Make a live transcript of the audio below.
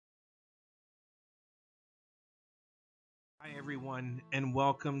everyone, and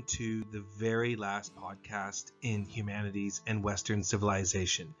welcome to the very last podcast in Humanities and Western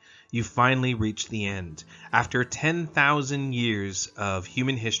Civilization. You finally reached the end. After 10,000 years of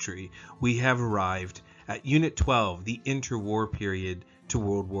human history, we have arrived at Unit 12, the interwar period to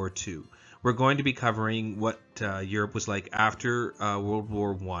World War II. We're going to be covering what Europe was like after World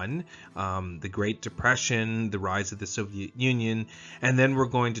War I, the Great Depression, the rise of the Soviet Union, and then we're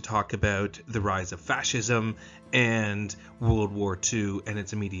going to talk about the rise of fascism and World War II and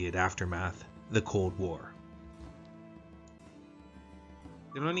its immediate aftermath, the Cold War.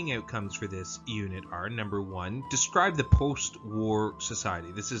 The learning outcomes for this unit are: number one, describe the post-war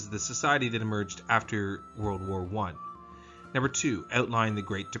society. This is the society that emerged after World War I. Number two, outline the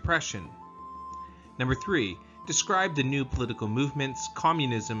Great Depression. Number three, describe the new political movements,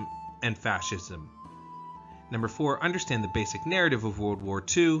 communism, and fascism. Number four, understand the basic narrative of World War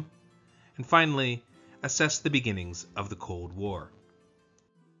II. And finally, assess the beginnings of the Cold War.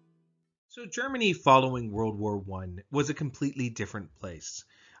 So Germany following World War I was a completely different place.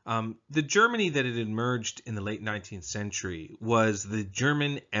 The Germany that had emerged in the late 19th century was the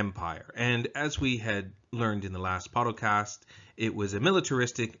German Empire. And as we had learned in the last podcast, it was a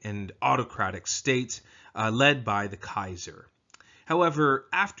militaristic and autocratic state led by the Kaiser. However,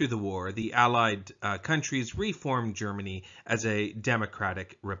 after the war, the Allied countries reformed Germany as a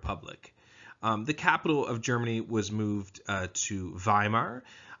democratic republic. The capital of Germany was moved to Weimar,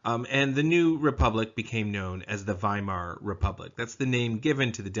 and the new republic became known as the Weimar Republic. That's the name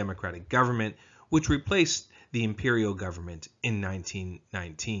given to the democratic government, which replaced the imperial government in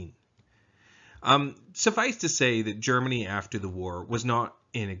 1919. Suffice to say that Germany after the war was not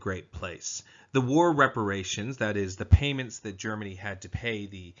in a great place. The war reparations, that is, the payments that Germany had to pay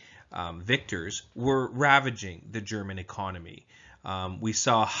the victors, were ravaging the German economy. We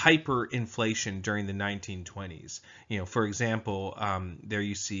saw hyperinflation during the 1920s. For example, there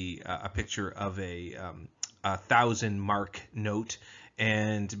you see a picture of a 1,000 mark note.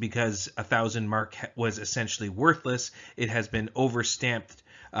 And because a 1,000 mark was essentially worthless, it has been overstamped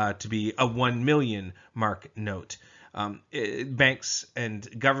to be a 1 million mark note. Banks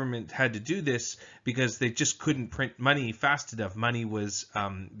and government had to do this because they just couldn't print money fast enough. Money was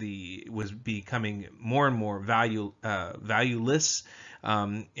becoming more and more valueless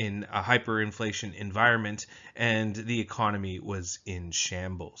in a hyperinflation environment, and the economy was in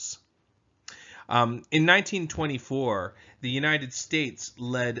shambles. In 1924, the United States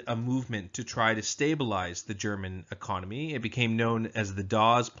led a movement to try to stabilize the German economy. It became known as the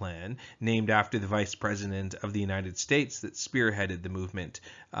Dawes Plan, named after the Vice President of the United States that spearheaded the movement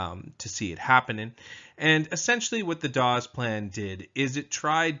to see it happening. And essentially what the Dawes Plan did is it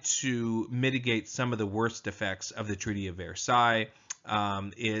tried to mitigate some of the worst effects of the Treaty of Versailles.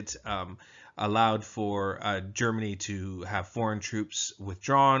 It allowed for Germany to have foreign troops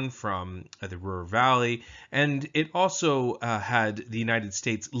withdrawn from the Ruhr Valley, and it also had the United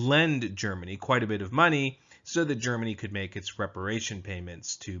States lend Germany quite a bit of money so that Germany could make its reparation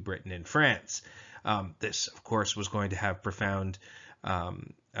payments to Britain and France. This, of course, was going to have profound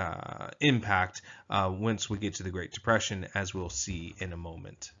impact once we get to the Great Depression, as we'll see in a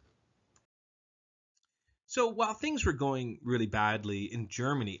moment. So while things were going really badly in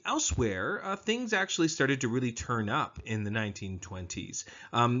Germany, elsewhere, things actually started to really turn up in the 1920s.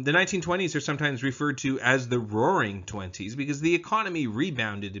 The 1920s are sometimes referred to as the Roaring Twenties because the economy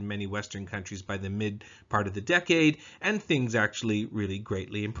rebounded in many Western countries by the mid part of the decade, and things actually really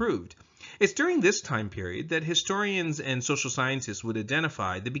greatly improved. It's during this time period that historians and social scientists would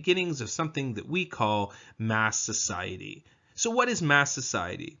identify the beginnings of something that we call mass society. So what is mass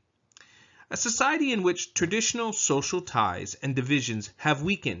society? A society in which traditional social ties and divisions have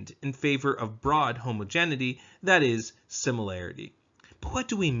weakened in favor of broad homogeneity, that is, similarity. But what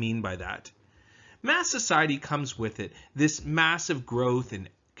do we mean by that? Mass society comes with it this massive growth in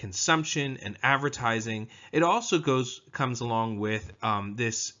consumption and advertising. It also comes along with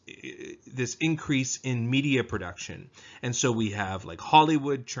this increase in media production. And so we have like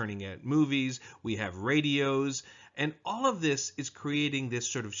Hollywood churning out movies, we have radios, and all of this is creating this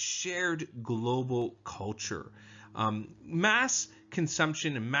sort of shared global culture. Mass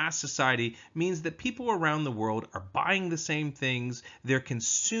consumption and mass society means that people around the world are buying the same things, they're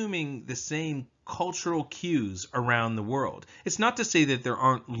consuming the same cultural cues around the world. It's not to say that there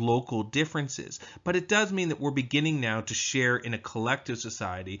aren't local differences, but it does mean that we're beginning now to share in a collective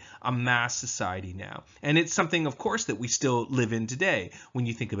society, a mass society now. And it's something, of course, that we still live in today. When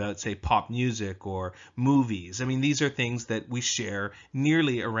you think about, say, pop music or movies, I mean, these are things that we share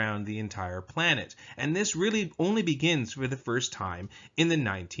nearly around the entire planet. And this really only begins for the first time in the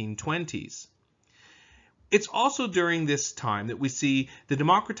 1920s. It's also during this time that we see the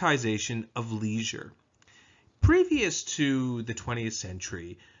democratization of leisure. Previous to the 20th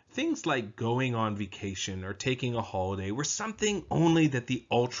century, things like going on vacation or taking a holiday were something only that the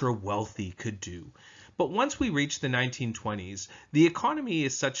ultra wealthy could do. But once we reach the 1920s, the economy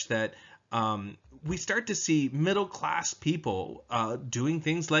is such that we start to see middle class people doing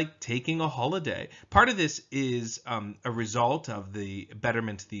things like taking a holiday. Part of this is a result of the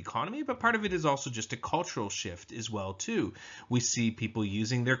betterment of the economy, but part of it is also just a cultural shift as well too. We see people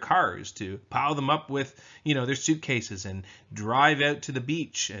using their cars to pile them up with, their suitcases and drive out to the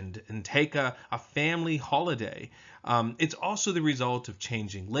beach and take a family holiday. It's also the result of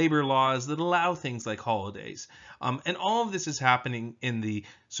changing labor laws that allow things like holidays. And all of this is happening in the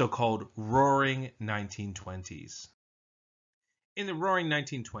so-called Roaring 1920s. In the Roaring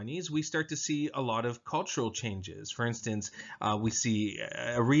 1920s, we start to see a lot of cultural changes. For instance, we see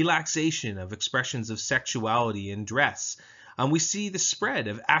a relaxation of expressions of sexuality and dress. We see the spread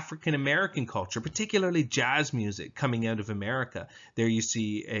of African American culture, particularly jazz music, coming out of America. There you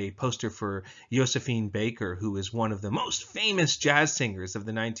see a poster for Josephine Baker, who is one of the most famous jazz singers of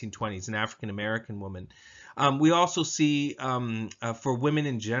the 1920s, an African American woman. We also see, for women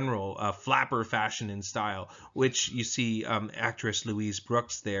in general, flapper fashion and style, which you see actress Louise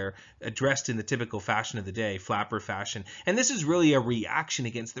Brooks there, dressed in the typical fashion of the day, flapper fashion. And this is really a reaction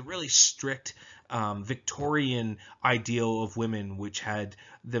against the really strict Victorian ideal of women, which had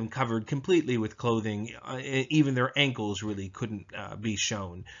them covered completely with clothing. Even their ankles really couldn't be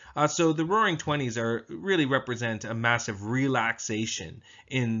shown. So the Roaring 20s really represent a massive relaxation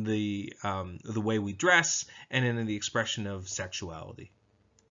in the way we dress and in the expression of sexuality.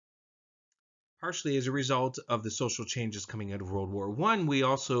 Partially as a result of the social changes coming out of World War I, we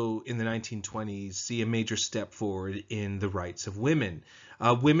also, in the 1920s, see a major step forward in the rights of women.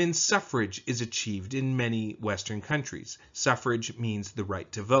 Women's suffrage is achieved in many Western countries. Suffrage means the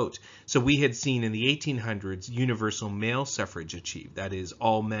right to vote. So we had seen in the 1800s universal male suffrage achieved. That is,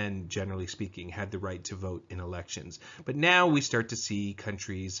 all men, generally speaking, had the right to vote in elections. But now we start to see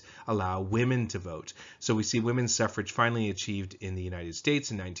countries allow women to vote. So we see women's suffrage finally achieved in the United States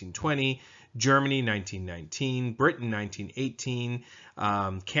in 1920, Germany 1919, Britain 1918,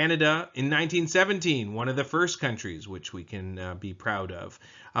 Canada in 1917, one of the first countries which we can be proud of.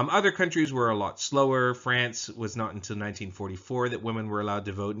 Other countries were a lot slower. France was not until 1944 that women were allowed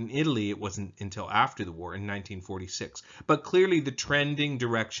to vote. In Italy, it wasn't until after the war in 1946. But clearly the trending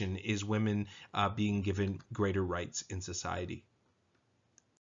direction is women being given greater rights in society.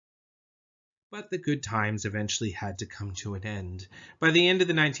 But the good times eventually had to come to an end. By the end of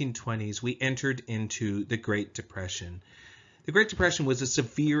the 1920s, we entered into the Great Depression. The Great Depression was a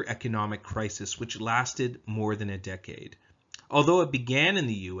severe economic crisis which lasted more than a decade. Although it began in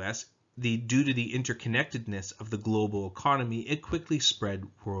the US, due to the interconnectedness of the global economy, it quickly spread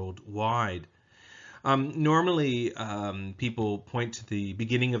worldwide. Normally, people point to the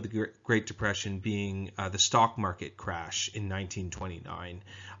beginning of the Great Depression being the stock market crash in 1929.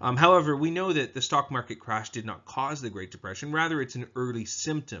 However, we know that the stock market crash did not cause the Great Depression. Rather, it's an early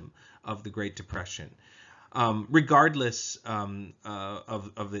symptom of the Great Depression. Regardless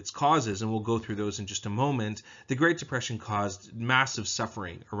of its causes, and we'll go through those in just a moment, the Great Depression caused massive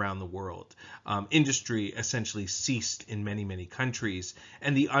suffering around the world. Industry essentially ceased in many, many countries,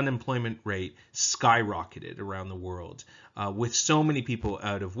 and the unemployment rate skyrocketed around the world. With so many people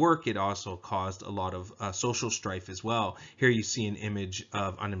out of work, it also caused a lot of social strife as well. Here you see an image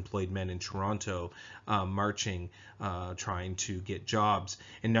of unemployed men in Toronto marching, trying to get jobs.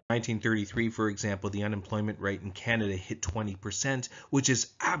 In 1933, for example, the unemployment rate in Canada hit 20%, which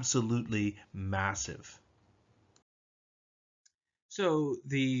is absolutely massive. So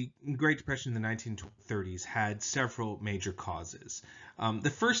the Great Depression in the 1930s had several major causes. The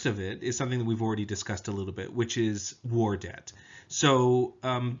first of it is something that we've already discussed a little bit, which is war debt. So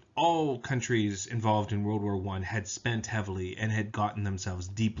all countries involved in World War I had spent heavily and had gotten themselves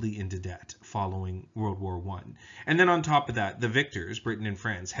deeply into debt following World War I. And then on top of that, the victors, Britain and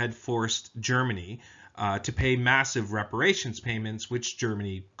France, had forced Germany to pay massive reparations payments, which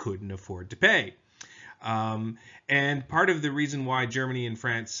Germany couldn't afford to pay. And part of the reason why Germany and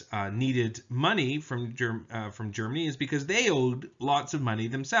France needed money from Germany is because they owed lots of money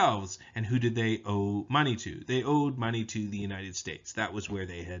themselves. And who did they owe money to? They owed money to the United States. That was where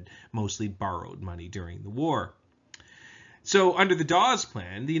they had mostly borrowed money during the war. So under the Dawes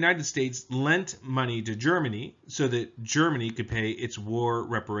Plan, the United States lent money to Germany so that Germany could pay its war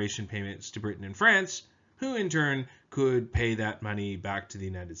reparation payments to Britain and France, who in turn could pay that money back to the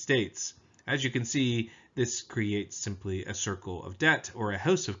United States. As you can see, This creates simply a circle of debt or a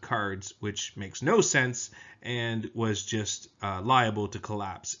house of cards, which makes no sense and was just liable to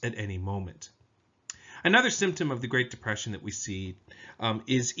collapse at any moment. Another symptom of the Great Depression that we see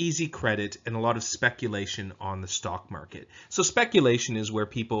is easy credit and a lot of speculation on the stock market. So speculation is where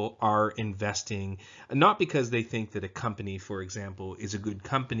people are investing not because they think that a company, for example, is a good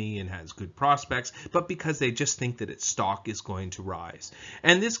company and has good prospects, but because they just think that its stock is going to rise.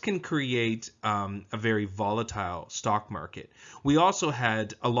 And this can create a very volatile stock market. We also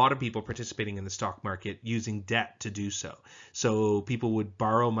had a lot of people participating in the stock market using debt to do so. So people would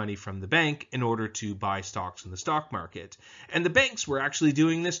borrow money from the bank in order to buy stocks in the stock market. And the banks were actually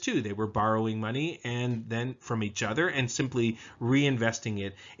doing this too. They were borrowing money and then from each other and simply reinvesting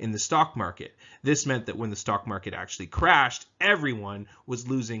it in the stock market. This meant that when the stock market actually crashed, everyone was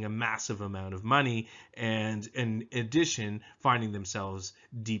losing a massive amount of money and in addition finding themselves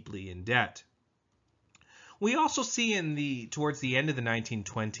deeply in debt. We also see towards the end of the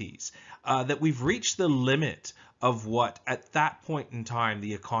 1920s that we've reached the limit of what at that point in time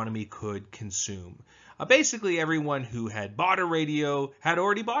the economy could consume. Basically, everyone who had bought a radio had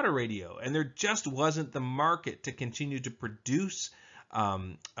already bought a radio, and there just wasn't the market to continue to produce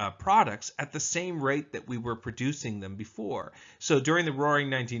products at the same rate that we were producing them before. So during the roaring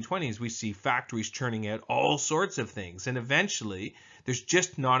 1920s, we see factories churning out all sorts of things, and eventually there's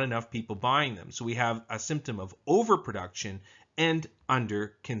just not enough people buying them. So we have a symptom of overproduction and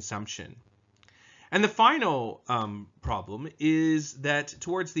underconsumption. And the final problem is that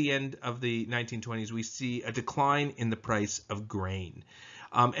towards the end of the 1920s, we see a decline in the price of grain.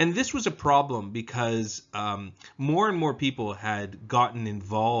 And this was a problem because more and more people had gotten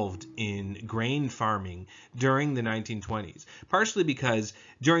involved in grain farming during the 1920s, partially because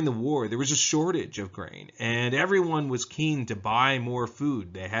during the war there was a shortage of grain and everyone was keen to buy more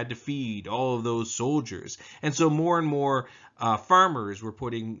food. They had to feed all of those soldiers. And so more and more farmers were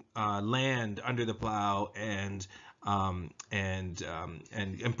putting land under the plow and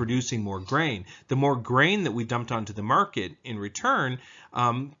producing more grain. The more grain that we dumped onto the market in return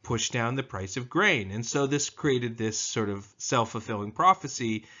pushed down the price of grain. And so this created this sort of self-fulfilling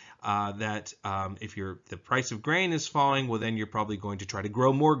prophecy that if the price of grain is falling, well, then you're probably going to try to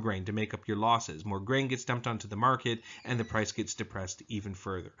grow more grain to make up your losses. More grain gets dumped onto the market and the price gets depressed even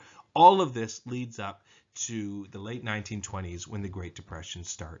further. All of this leads up to the late 1920s when the Great Depression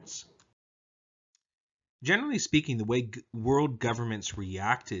starts. Generally speaking, the way world governments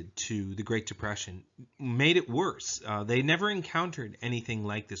reacted to the Great Depression made it worse. They never encountered anything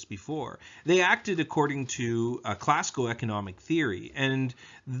like this before. They acted according to a classical economic theory, and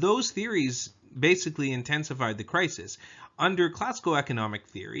those theories basically intensified the crisis. Under classical economic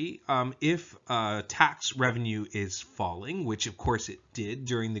theory, if tax revenue is falling, which of course it did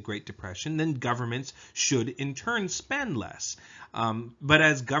during the Great Depression, then governments should in turn spend less. But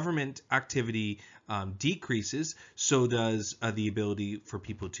as government activity decreases, so does the ability for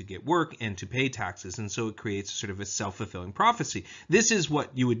people to get work and to pay taxes. And so it creates sort of a self-fulfilling prophecy. This is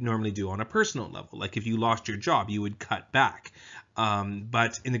what you would normally do on a personal level. Like if you lost your job, you would cut back.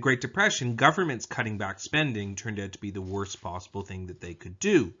 But in the Great Depression, governments cutting back spending turned out to be the worst possible thing that they could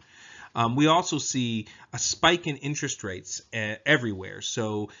do. We also see a spike in interest rates everywhere.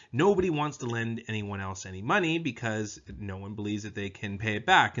 So nobody wants to lend anyone else any money because no one believes that they can pay it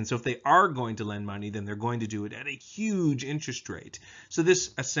back. And so if they are going to lend money, then they're going to do it at a huge interest rate. So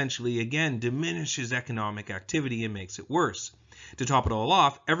this essentially, again, diminishes economic activity and makes it worse. To top it all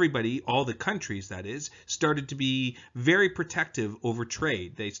off, everybody, all the countries that is, started to be very protective over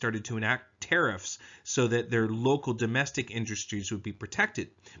trade. They started to enact tariffs so that their local domestic industries would be protected.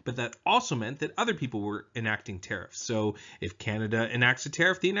 But that also meant that other people were enacting tariffs. So if Canada enacts a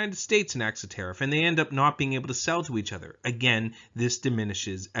tariff, the United States enacts a tariff, and they end up not being able to sell to each other. Again, this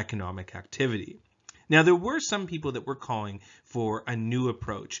diminishes economic activity. Now, there were some people that were calling for a new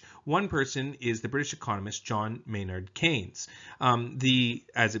approach. One person is the British economist John Maynard Keynes.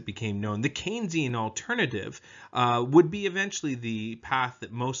 As it became known, the Keynesian alternative would be eventually the path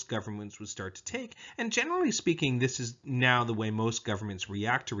that most governments would start to take. And generally speaking, this is now the way most governments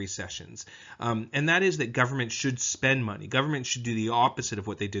react to recessions. And that is that governments should spend money. Governments should do the opposite of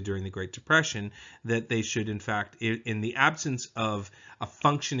what they did during the Great Depression, that they should, in fact, in the absence of a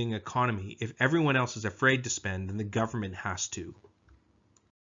functioning economy, if everyone else is afraid to spend, then the government has to.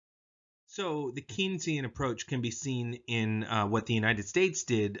 So the Keynesian approach can be seen in what the United States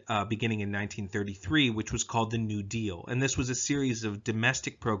did beginning in 1933, which was called the New Deal. And this was a series of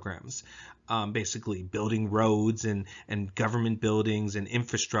domestic programs, basically building roads and government buildings and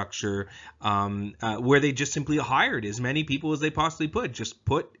infrastructure, where they just simply hired as many people as they possibly could, just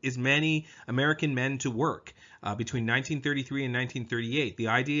put as many American men to work. Between 1933 and 1938. The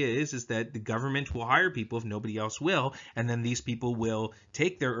idea is that the government will hire people if nobody else will, and then these people will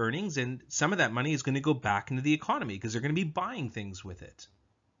take their earnings, and some of that money is going to go back into the economy because they're going to be buying things with it.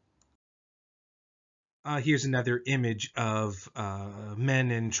 Here's another image of men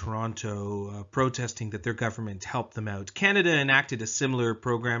in Toronto protesting that their government helped them out. Canada enacted a similar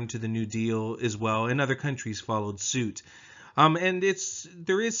program to the New Deal as well, and other countries followed suit. And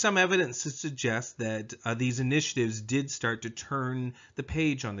there is some evidence to suggest that these initiatives did start to turn the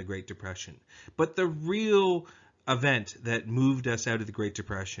page on the Great Depression. But the real event that moved us out of the Great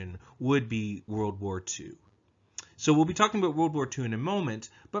Depression would be World War II. So we'll be talking about World War II in a moment,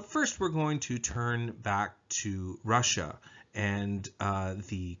 but first we're going to turn back to Russia and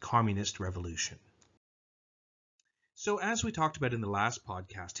the Communist Revolution. So as we talked about in the last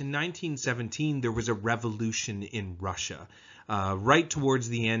podcast, in 1917 there was a revolution in Russia, right towards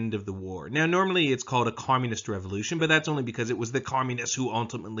the end of the war. Now normally it's called a communist revolution, but that's only because it was the communists who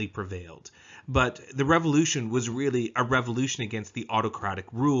ultimately prevailed. But the revolution was really a revolution against the autocratic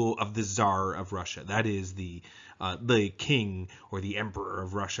rule of the Tsar of Russia. That is the king or the emperor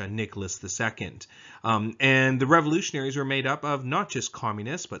of Russia, Nicholas II. And the revolutionaries were made up of not just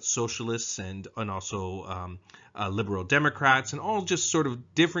communists, but socialists and also liberal Democrats, and all just sort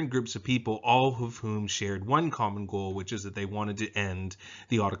of different groups of people, all of whom shared one common goal, which is that they wanted to end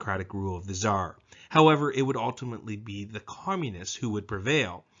the autocratic rule of the Tsar. However, it would ultimately be the communists who would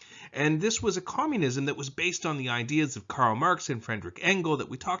prevail. And this was a communism that was based on the ideas of Karl Marx and Friedrich Engels that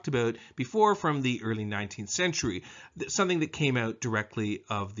we talked about before from the early 19th century, something that came out directly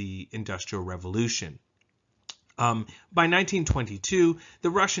of the Industrial Revolution. By 1922, the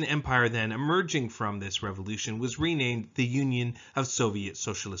Russian Empire then emerging from this revolution was renamed the Union of Soviet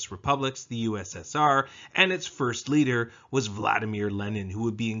Socialist Republics, the USSR, and its first leader was Vladimir Lenin, who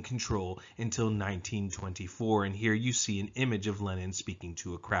would be in control until 1924. And here you see an image of Lenin speaking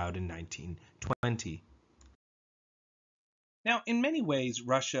to a crowd in 1920. Now, in many ways,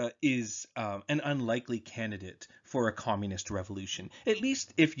 Russia is an unlikely candidate for a communist revolution, at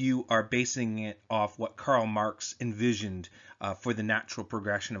least if you are basing it off what Karl Marx envisioned for the natural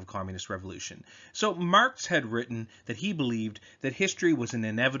progression of a communist revolution. So Marx had written that he believed that history was an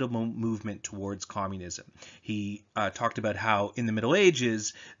inevitable movement towards communism. He talked about how in the Middle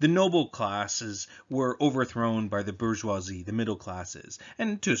Ages, the noble classes were overthrown by the bourgeoisie, the middle classes.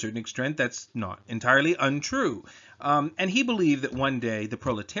 And to a certain extent, that's not entirely untrue. And he believed that one day the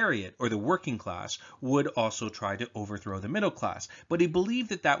proletariat, or the working class, would also try to overthrow the middle class. But he believed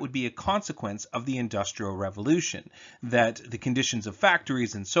that that would be a consequence of the Industrial Revolution, that the conditions of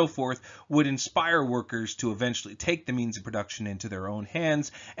factories and so forth would inspire workers to eventually take the means of production into their own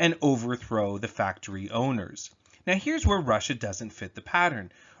hands and overthrow the factory owners. Now here's where Russia doesn't fit the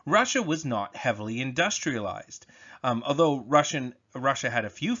pattern. Russia was not heavily industrialized. Although Russia had a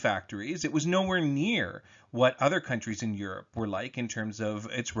few factories, it was nowhere near what other countries in Europe were like in terms of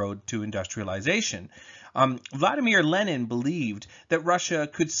its road to industrialization. Vladimir Lenin believed that Russia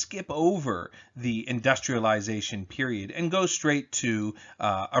could skip over the industrialization period and go straight to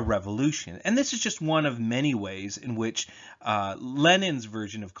a revolution. And this is just one of many ways in which Lenin's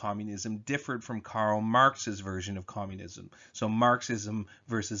version of communism differed from Karl Marx's version of communism. So Marxism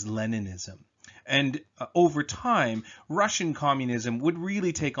versus Leninism. And over time, Russian communism would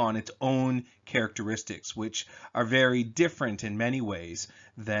really take on its own characteristics, which are very different in many ways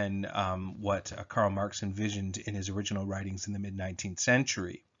than what Karl Marx envisioned in his original writings in the mid-19th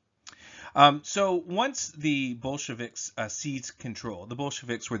century. So once the Bolsheviks seized control, the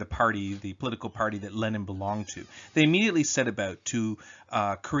Bolsheviks were the political party that Lenin belonged to. They immediately set about to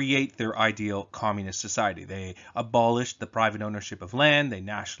create their ideal communist society. They abolished the private ownership of land, they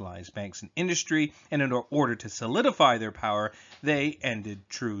nationalized banks and industry, and in order to solidify their power, they ended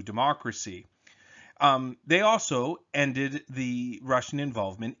true democracy. They also ended the Russian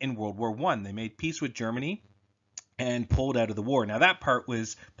involvement in World War I. They made peace with Germany and pulled out of the war. Now that part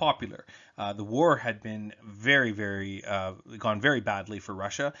was popular. The war had been gone very badly for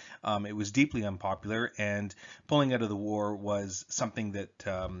Russia. It was deeply unpopular, and pulling out of the war was something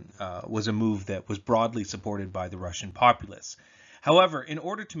that was a move that was broadly supported by the Russian populace. However, in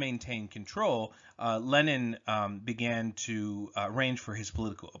order to maintain control, Lenin began to arrange for his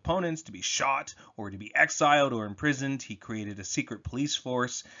political opponents to be shot or to be exiled or imprisoned. He created a secret police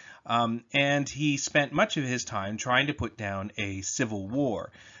force, and he spent much of his time trying to put down a civil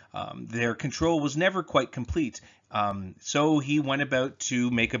war. Their control was never quite complete, so he went about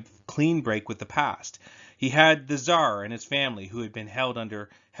to make a clean break with the past. He had the Tsar and his family, who had been held under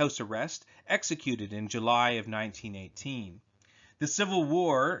house arrest, executed in July of 1918. The civil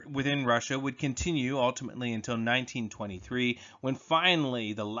war within Russia would continue ultimately until 1923, when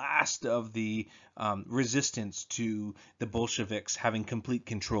finally the last of the resistance to the Bolsheviks having complete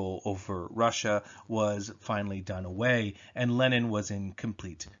control over Russia was finally done away, and Lenin was in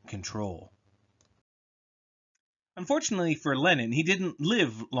complete control. Unfortunately for Lenin, he didn't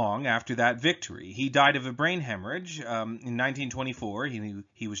live long after that victory. He died of a brain hemorrhage in 1924.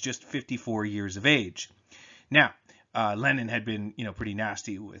 He was just 54 years of age. Now, Lenin had been, pretty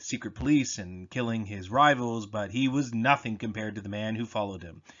nasty with secret police and killing his rivals, but he was nothing compared to the man who followed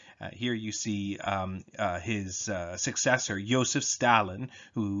him. Here you see his successor, Joseph Stalin,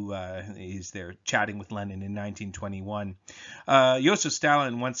 who is there chatting with Lenin in 1921. Joseph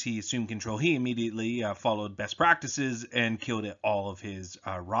Stalin, once he assumed control, he immediately followed best practices and killed all of his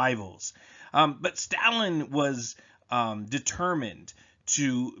rivals. But Stalin was determined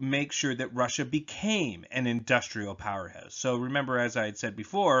to make sure that Russia became an industrial powerhouse. So remember, as I had said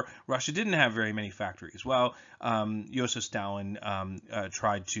before, Russia didn't have very many factories. Well, Joseph Stalin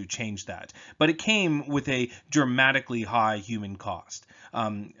tried to change that. But it came with a dramatically high human cost.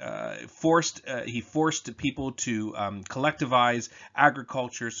 He forced people to collectivize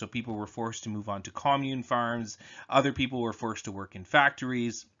agriculture, so people were forced to move on to commune farms. Other people were forced to work in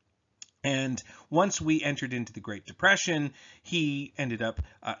factories. And once we entered into the Great Depression, he ended up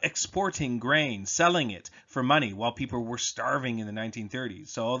exporting grain, selling it for money while people were starving in the 1930s.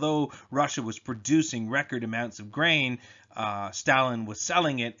 So although Russia was producing record amounts of grain, Stalin was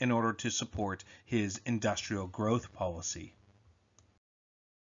selling it in order to support his industrial growth policy.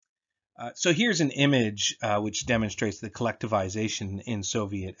 So here's an image which demonstrates the collectivization in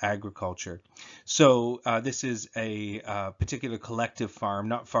Soviet agriculture. So this is a particular collective farm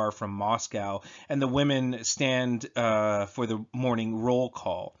not far from Moscow, and the women stand for the morning roll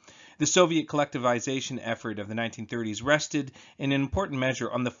call. The Soviet collectivization effort of the 1930s rested in an important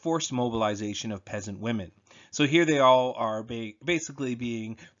measure on the forced mobilization of peasant women. So here they all are basically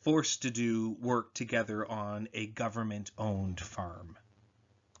being forced to do work together on a government-owned farm.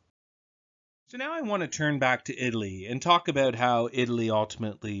 So now I want to turn back to Italy and talk about how Italy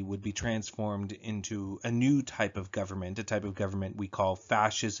ultimately would be transformed into a new type of government, a type of government we call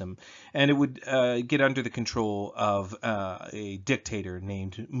fascism, and it would get under the control of a dictator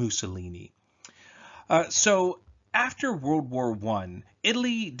named Mussolini. So after World War I,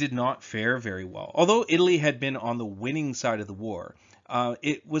 Italy did not fare very well. Although Italy had been on the winning side of the war,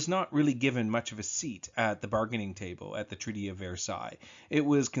 it was not really given much of a seat at the bargaining table at the Treaty of Versailles. It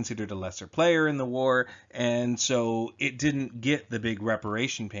was considered a lesser player in the war, and so it didn't get the big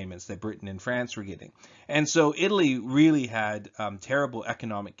reparation payments that Britain and France were getting. And so Italy really had terrible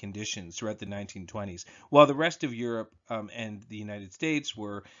economic conditions throughout the 1920s, while the rest of Europe and the United States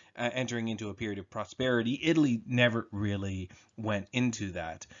were entering into a period of prosperity. Italy never really went into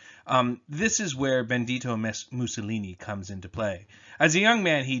that. This is where Benito Mussolini comes into play. As a young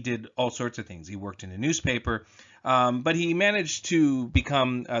man, he did all sorts of things. He worked in a newspaper, but he managed to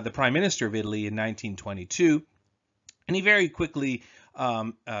become the Prime Minister of Italy in 1922, and he very quickly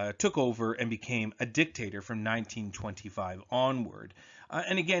took over and became a dictator from 1925 onward.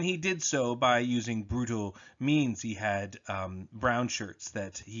 And again, he did so by using brutal means. He had brown shirts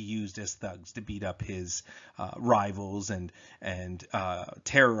that he used as thugs to beat up his rivals and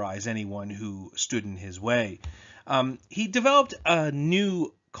terrorize anyone who stood in his way. He developed a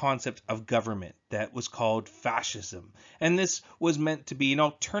new concept of government that was called fascism, and this was meant to be an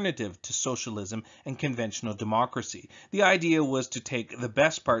alternative to socialism and conventional democracy. The idea was to take the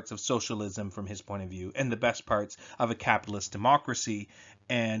best parts of socialism from his point of view and the best parts of a capitalist democracy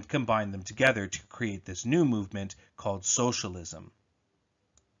and combine them together to create this new movement called socialism.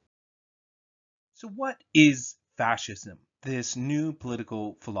 So what is fascism, this new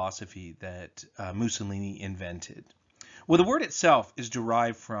political philosophy that Mussolini invented? Well, the word itself is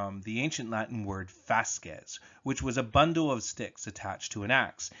derived from the ancient Latin word fasces, which was a bundle of sticks attached to an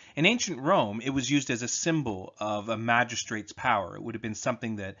axe. In ancient Rome, it was used as a symbol of a magistrate's power. It would have been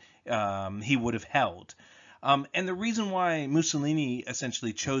something that he would have held. And the reason why Mussolini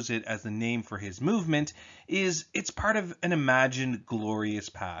essentially chose it as the name for his movement is it's part of an imagined glorious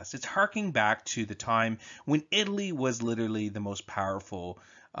past. It's harking back to the time when Italy was literally the most powerful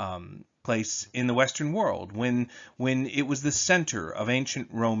place in the Western world, when it was the center of ancient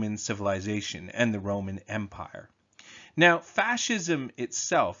Roman civilization and the Roman Empire. Now, fascism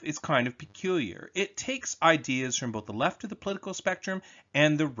itself is kind of peculiar. It takes ideas from both the left of the political spectrum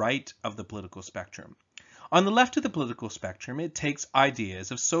and the right of the political spectrum. On the left of the political spectrum, it takes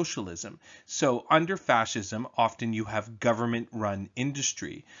ideas of socialism. So under fascism, often you have government-run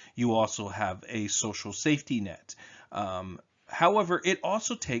industry. You also have a social safety net. However, it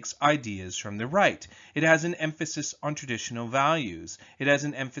also takes ideas from the right. It has an emphasis on traditional values. It has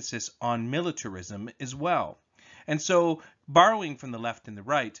an emphasis on militarism as well. And so, borrowing from the left and the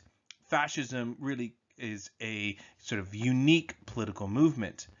right, fascism really is a sort of unique political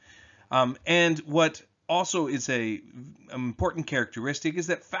movement. And what also is an important characteristic is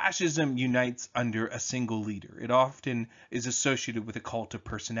that fascism unites under a single leader. It often is associated with a cult of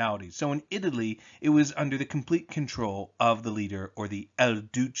personality. So in Italy, it was under the complete control of the leader, or the El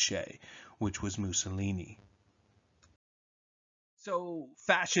Duce, which was Mussolini. So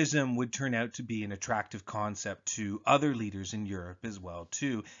fascism would turn out to be an attractive concept to other leaders in Europe as well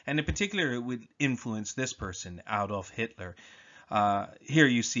too, and in particular it would influence this person, Adolf Hitler. Here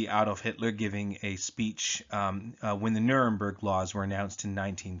you see Adolf Hitler giving a speech when the Nuremberg laws were announced in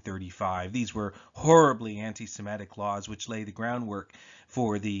 1935. These were horribly anti-Semitic laws which lay the groundwork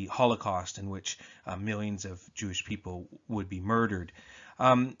for the Holocaust, in which millions of Jewish people would be murdered.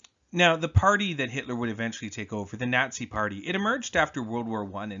 Now, the party that Hitler would eventually take over, the Nazi Party, it emerged after World War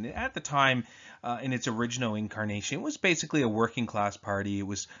I, and at the time, in its original incarnation, it was basically a working class party. It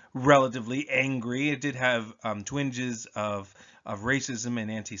was relatively angry. It did have twinges of racism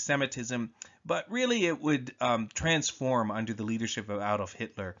and anti-Semitism, but really it would transform under the leadership of Adolf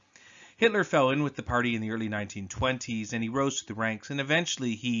Hitler. Hitler fell in with the party in the early 1920s, and he rose to the ranks, and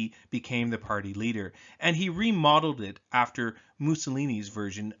eventually he became the party leader. And he remodeled it after Mussolini's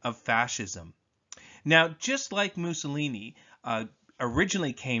version of fascism. Now, just like Mussolini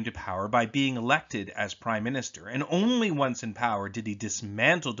originally came to power by being elected as prime minister, and only once in power did he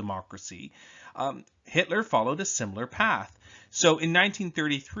dismantle democracy, Hitler followed a similar path. So in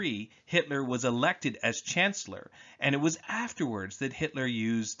 1933, Hitler was elected as chancellor, and it was afterwards that Hitler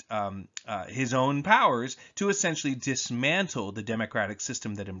used his own powers to essentially dismantle the democratic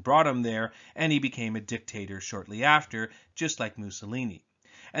system that had brought him there, and he became a dictator shortly after, just like Mussolini.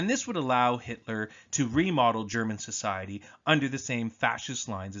 And this would allow Hitler to remodel German society under the same fascist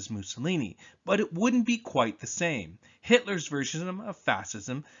lines as Mussolini, but it wouldn't be quite the same. Hitler's version of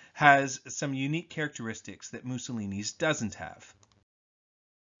fascism has some unique characteristics that Mussolini's doesn't have.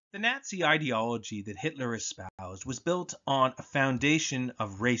 The Nazi ideology that Hitler espoused was built on a foundation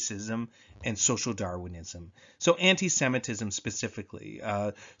of racism and social Darwinism. So anti-Semitism specifically.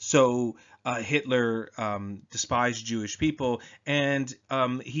 Hitler despised Jewish people, and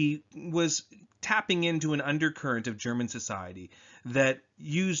he was tapping into an undercurrent of German society that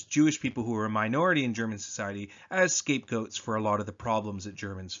used Jewish people, who were a minority in German society, as scapegoats for a lot of the problems that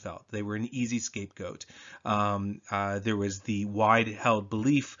Germans felt. They were an easy scapegoat. There was the wide-held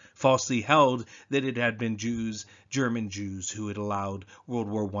belief, falsely held, that it had been German Jews, who had allowed World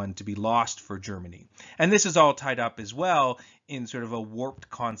War I to be lost for Germany. And this is all tied up as well in sort of a warped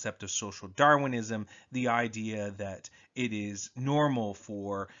concept of social Darwinism, the idea that it is normal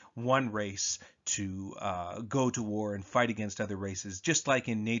for one race to go to war and fight against other races. Just like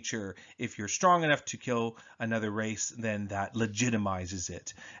in nature, if you're strong enough to kill another race, then that legitimizes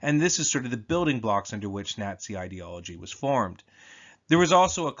it. And this is sort of the building blocks under which Nazi ideology was formed. There was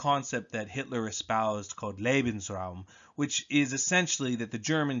also a concept that Hitler espoused called Lebensraum, which is essentially that the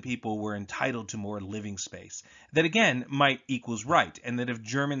German people were entitled to more living space. That again, might equals right, and that if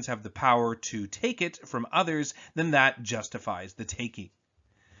Germans have the power to take it from others, then that justifies the taking.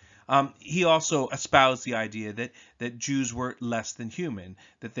 He also espoused the idea that Jews were less than human,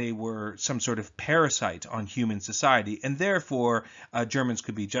 that they were some sort of parasite on human society, and therefore Germans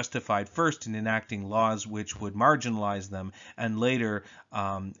could be justified first in enacting laws which would marginalize them, and later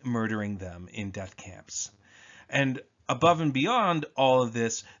murdering them in death camps. And above and beyond all of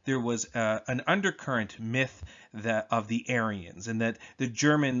this, there was an undercurrent myth of the Aryans, and that the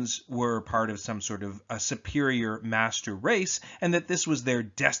Germans were part of some sort of a superior master race, and that this was their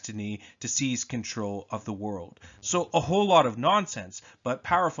destiny to seize control of the world. So a whole lot of nonsense, but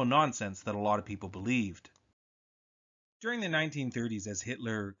powerful nonsense that a lot of people believed. During the 1930s, as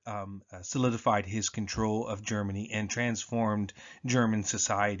Hitler solidified his control of Germany and transformed German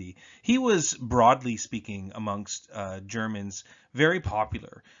society, he was, broadly speaking, amongst Germans, very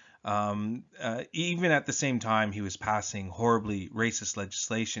popular. Even at the same time, he was passing horribly racist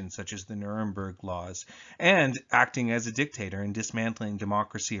legislation such as the Nuremberg laws and acting as a dictator and dismantling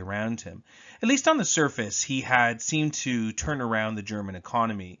democracy around him. At least on the surface, he had seemed to turn around the German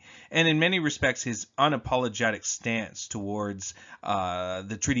economy, and in many respects, his unapologetic stance towards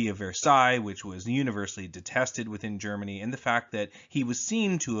the Treaty of Versailles, which was universally detested within Germany, and the fact that he was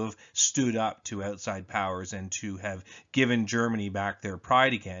seen to have stood up to outside powers and to have given Germany back their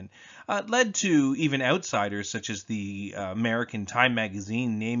pride again, led to even outsiders such as the American Time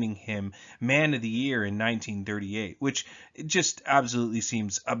magazine naming him Man of the Year in 1938, which just absolutely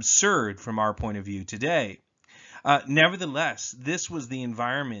seems absurd from our point of view today. Nevertheless, this was the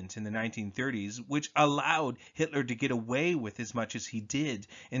environment in the 1930s which allowed Hitler to get away with as much as he did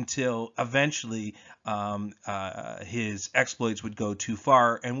until eventually his exploits would go too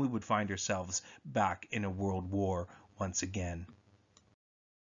far and we would find ourselves back in a world war once again.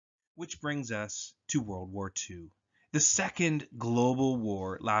 Which brings us to World War II. The Second Global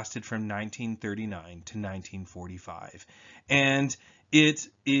War lasted from 1939 to 1945, and it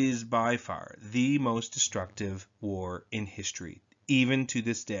is by far the most destructive war in history. Even to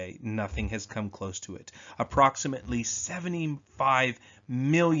this day, nothing has come close to it. Approximately 75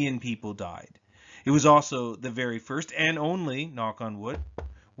 million people died. It was also the very first and only, knock on wood,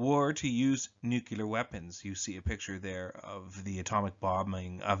 war to use nuclear weapons. You see a picture there of the atomic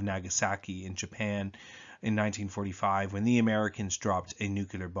bombing of Nagasaki in Japan in 1945 when the Americans dropped a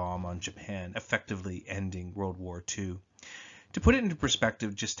nuclear bomb on Japan, effectively ending World War II. To put it into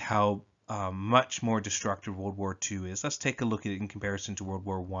perspective just how much more destructive World War II is, let's take a look at it in comparison to World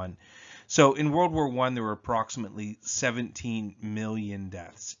War I. So in World War I, there were approximately 17 million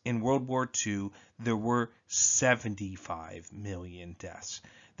deaths. In World War II, there were 75 million deaths.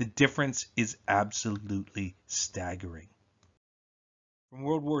 The difference is absolutely staggering. From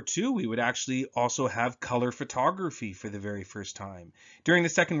World War II, we would actually also have color photography for the very first time. During the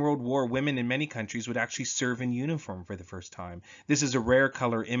Second World War, women in many countries would actually serve in uniform for the first time. This is a rare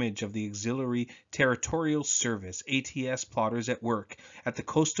color image of the Auxiliary Territorial Service, ATS plotters at work at the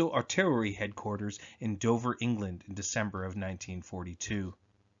Coastal Artillery Headquarters in Dover, England in December of 1942.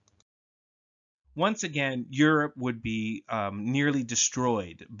 Once again, Europe would be nearly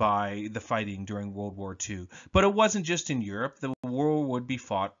destroyed by the fighting during World War II. But it wasn't just in Europe. The war would be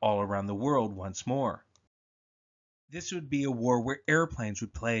fought all around the world once more. This would be a war where airplanes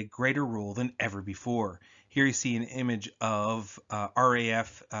would play a greater role than ever before. Here you see an image of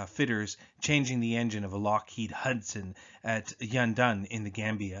RAF fitters changing the engine of a Lockheed Hudson at Yundun in the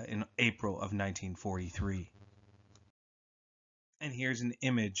Gambia in April of 1943. And here's an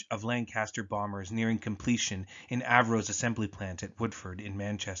image of Lancaster bombers nearing completion in Avro's assembly plant at Woodford in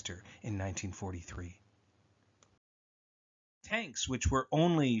Manchester in 1943. Tanks, which were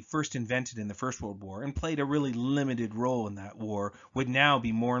only first invented in the First World War and played a really limited role in that war, would now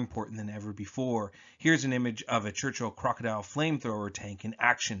be more important than ever before. Here's an image of a Churchill Crocodile flamethrower tank in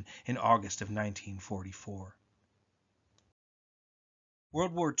action in August of 1944.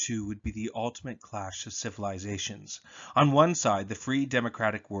 World War II would be the ultimate clash of civilizations. On one side, the free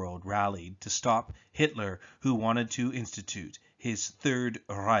democratic world rallied to stop Hitler, who wanted to institute his Third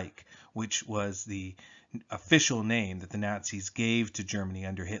Reich, which was the official name that the Nazis gave to Germany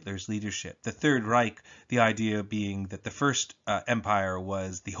under Hitler's leadership. The Third Reich, the idea being that the first empire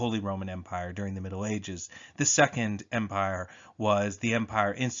was the Holy Roman Empire during the Middle Ages. The second empire was the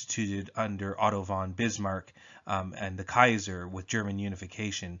empire instituted under Otto von Bismarck and the Kaiser with German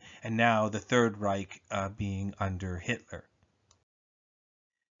unification, and now the Third Reich being under Hitler.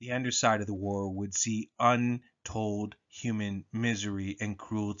 The underside of the war would see untold human misery and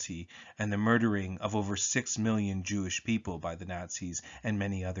cruelty and the murdering of over 6 million Jewish people by the Nazis and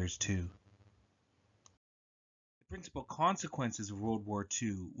many others too. The principal consequences of World War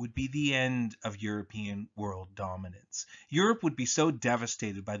II would be the end of European world dominance. Europe would be so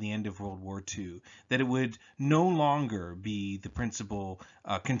devastated by the end of World War II that it would no longer be the principal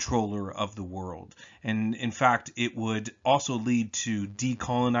controller of the world. And in fact, it would also lead to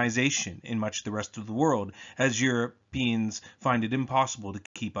decolonization in much of the rest of the world as Europeans find it impossible to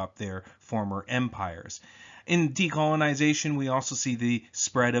keep up their former empires. In decolonization, we also see the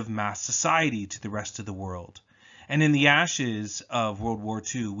spread of mass society to the rest of the world. And in the ashes of World War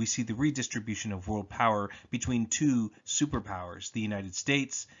II, we see the redistribution of world power between two superpowers, the United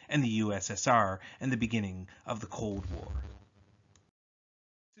States and the USSR, and the beginning of the Cold War.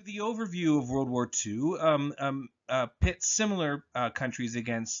 The overview of World War II pits similar countries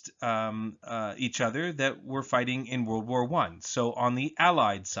against each other that were fighting in World War I. So on the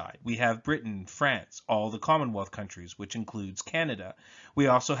Allied side, we have Britain, France, all the Commonwealth countries, which includes Canada. We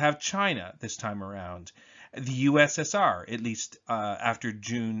also have China this time around. The USSR, at least after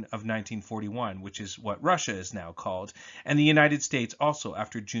June of 1941, which is what Russia is now called, and the United States also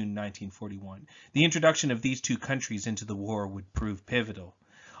after June 1941. The introduction of these two countries into the war would prove pivotal.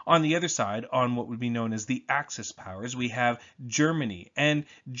 On the other side, on what would be known as the Axis powers, we have Germany and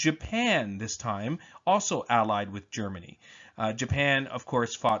Japan this time, also allied with Germany. Japan, of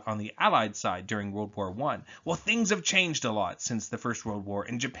course, fought on the Allied side during World War I. Well, things have changed a lot since the First World War,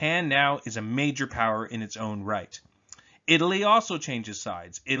 and Japan now is a major power in its own right. Italy also changes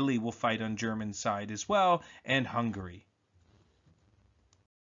sides. Italy will fight on German side as well, and Hungary.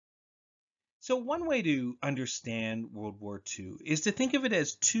 So one way to understand World War II is to think of it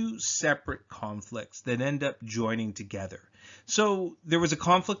as two separate conflicts that end up joining together. So there was a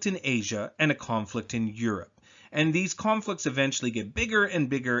conflict in Asia and a conflict in Europe. And these conflicts eventually get bigger and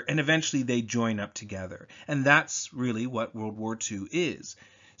bigger, and eventually they join up together. And that's really what World War II is.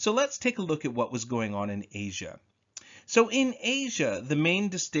 So let's take a look at what was going on in Asia. So in Asia, the main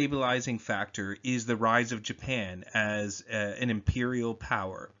destabilizing factor is the rise of Japan as an imperial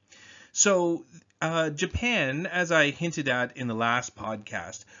power. So Japan, as I hinted at in the last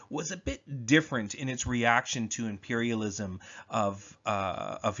podcast, was a bit different in its reaction to imperialism of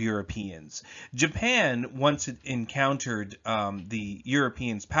Europeans. Japan, once it encountered the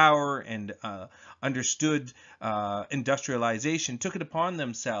Europeans' power and understood industrialization, took it upon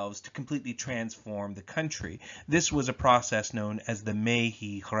themselves to completely transform the country. This was a process known as the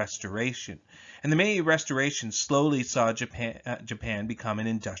Meiji Restoration. And the Meiji Restoration slowly saw Japan become an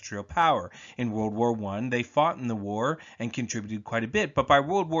industrial power. In World War I, they fought in the war and contributed quite a bit, but by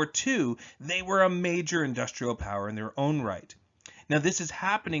World War II, they were a major industrial power in their own right. Now, this is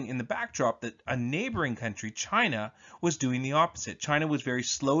happening in the backdrop that a neighboring country, China, was doing the opposite. China was very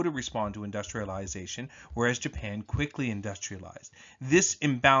slow to respond to industrialization, whereas Japan quickly industrialized. This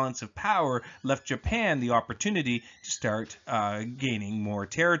imbalance of power left Japan the opportunity to start gaining more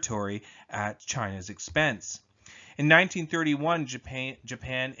territory at China's expense. In 1931,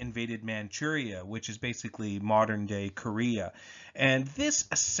 Japan invaded Manchuria, which is basically modern-day Korea. And this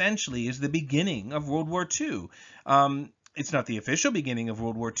essentially is the beginning of World War II. It's not the official beginning of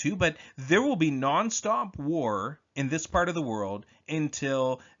World War II, but there will be nonstop war in this part of the world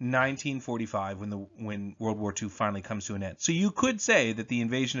until 1945 when World War II finally comes to an end. So you could say that the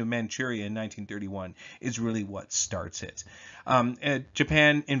invasion of Manchuria in 1931 is really what starts it.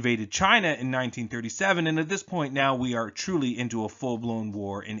 Japan invaded China in 1937, and at this point now we are truly into a full-blown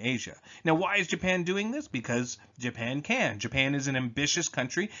war in Asia. Now, why is Japan doing this? Because Japan can. Japan is an ambitious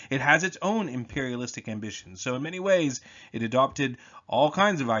country. It has its own imperialistic ambitions. So in many ways, it adopted all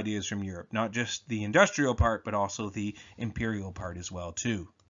kinds of ideas from Europe, not just the industrial part, but also the imperial part as well, too.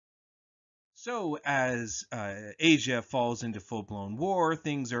 So as Asia falls into full-blown war,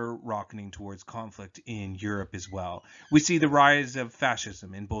 things are rocketing towards conflict in Europe as well. We see the rise of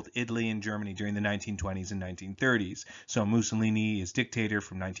fascism in both Italy and Germany during the 1920s and 1930s. So Mussolini is dictator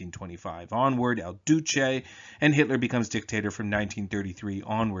from 1925 onward, El Duce, and Hitler becomes dictator from 1933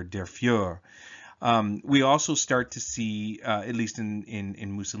 onward, Der Führer. We also start to see, at least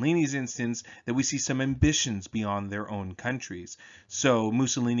in Mussolini's instance, that we see some ambitions beyond their own countries. So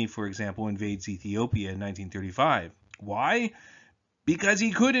Mussolini, for example, invades Ethiopia in 1935. Why? Because he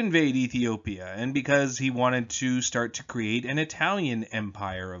could invade Ethiopia, and because he wanted to start to create an Italian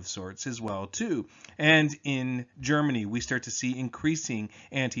empire of sorts as well, too. And in Germany, we start to see increasing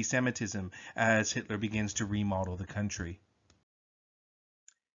anti-Semitism as Hitler begins to remodel the country.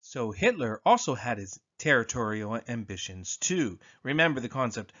 So Hitler also had his territorial ambitions too. Remember the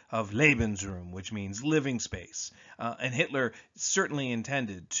concept of Lebensraum, which means living space. And Hitler certainly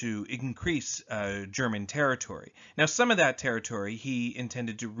intended to increase German territory. Now, some of that territory he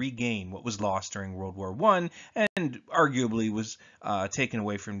intended to regain what was lost during World War I and arguably was taken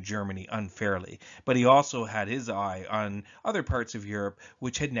away from Germany unfairly. But he also had his eye on other parts of Europe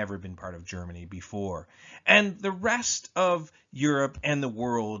which had never been part of Germany before. And the rest of Europe and the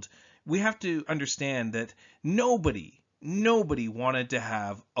world, we have to understand that nobody wanted to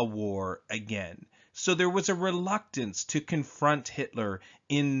have a war again. So there was a reluctance to confront Hitler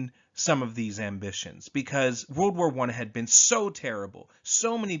in some of these ambitions because World War I had been so terrible.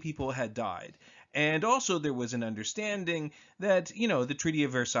 So many people had died. And also there was an understanding that, the Treaty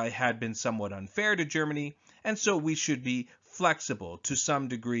of Versailles had been somewhat unfair to Germany, and so we should be flexible to some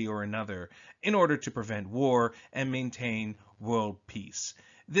degree or another in order to prevent war and maintain world peace.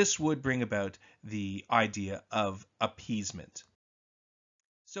 this would bring about the idea of appeasement.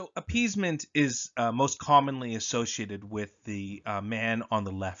 So appeasement is most commonly associated with the man on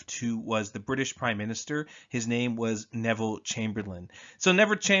the left, who was the British Prime Minister. His name was Neville Chamberlain. So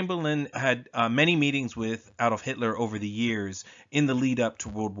Neville Chamberlain had many meetings with Adolf Hitler over the years in the lead up to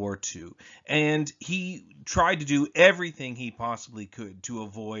World War II. And he tried to do everything he possibly could to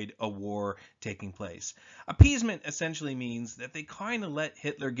avoid a war taking place. Appeasement essentially means that they kind of let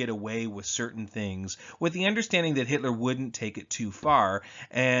Hitler get away with certain things with the understanding that Hitler wouldn't take it too far,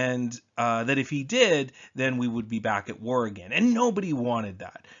 and that if he did, then we would be back at war again. And nobody wanted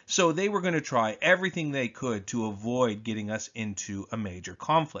that. So they were going to try everything they could to avoid getting us into a major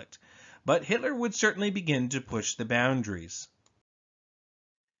conflict. But Hitler would certainly begin to push the boundaries.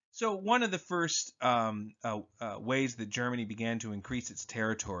 So one of the first ways that Germany began to increase its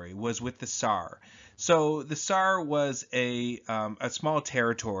territory was with the Saar. So the Saar was a small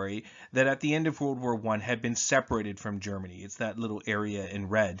territory that at the end of World War I had been separated from Germany. It's that little area in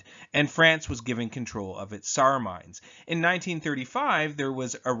red. And France was given control of its Saar mines. In 1935, there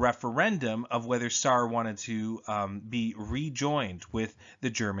was a referendum of whether Saar wanted to be rejoined with the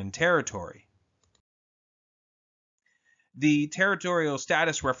German territory. The territorial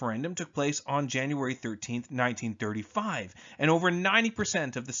status referendum took place on January 13, 1935, and over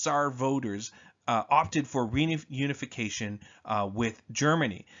 90% of the Saar voters opted for reunification with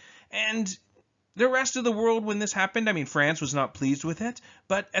Germany. And the rest of the world, when this happened, I mean, France was not pleased with it,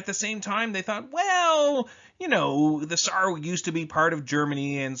 but at the same time, they thought, well, you know, the Saar used to be part of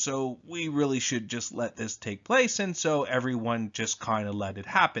Germany, and so we really should just let this take place, and so everyone just kind of let it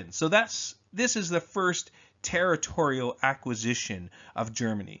happen. So this is the first territorial acquisition of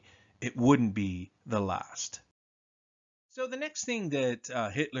Germany. It wouldn't be the last. So the next thing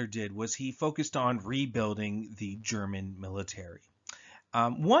that Hitler did was he focused on rebuilding the German military.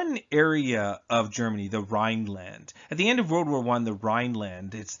 One area of Germany, the Rhineland. At the end of World War I, the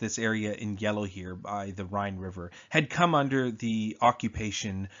Rhineland, it's this area in yellow here by the Rhine River, had come under the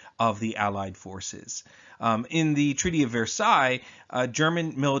occupation of the Allied forces. In the Treaty of Versailles,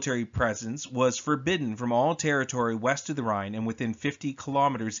 German military presence was forbidden from all territory west of the Rhine and within 50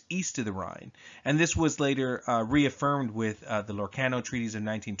 kilometers east of the Rhine. And this was later reaffirmed with the Locarno treaties of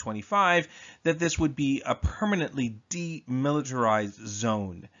 1925, that this would be a permanently demilitarized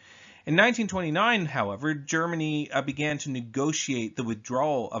zone. In 1929, however, Germany began to negotiate the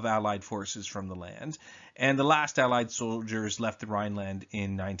withdrawal of Allied forces from the land, and the last Allied soldiers left the Rhineland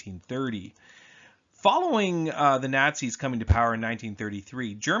in 1930. Following the Nazis coming to power in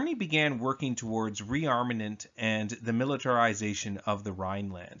 1933, Germany began working towards rearmament and the militarization of the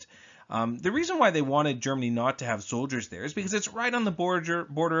Rhineland. The reason why they wanted Germany not to have soldiers there is because it's right on the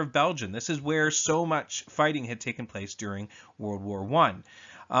border of Belgium. This is where so much fighting had taken place during World War I.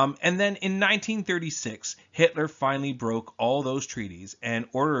 And then in 1936, Hitler finally broke all those treaties and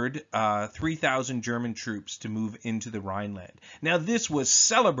ordered 3,000 German troops to move into the Rhineland. Now, this was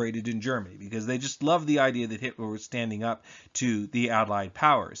celebrated in Germany because they just loved the idea that Hitler was standing up to the Allied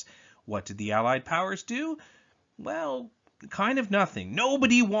powers. What did the Allied powers do? Well, kind of nothing.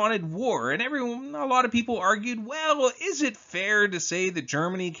 Nobody wanted war, and a lot of people argued, well, is it fair to say that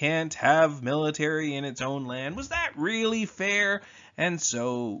Germany can't have military in its own land? Was that really fair? And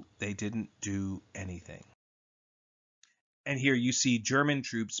so they didn't do anything. And here you see German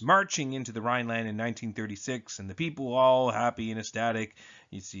troops marching into the Rhineland in 1936, and the people all happy and ecstatic.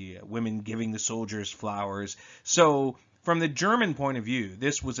 You see women giving the soldiers flowers. So from the German point of view,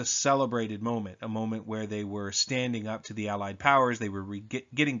 this was a celebrated moment, a moment where they were standing up to the Allied powers. They were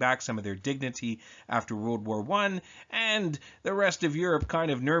getting back some of their dignity after World War I, and the rest of Europe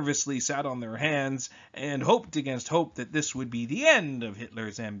kind of nervously sat on their hands and hoped against hope that this would be the end of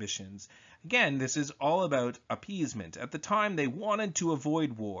Hitler's ambitions. Again, this is all about appeasement. At the time, they wanted to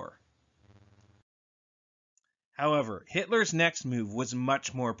avoid war. However, Hitler's next move was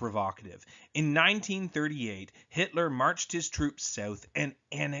much more provocative. In 1938, Hitler marched his troops south and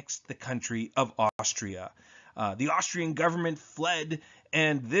annexed the country of Austria. The Austrian government fled,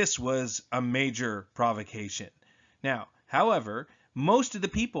 and this was a major provocation. Now, however, most of the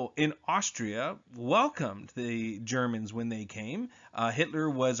people in Austria welcomed the Germans when they came. Hitler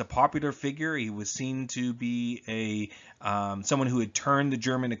was a popular figure. He was seen to be someone who had turned the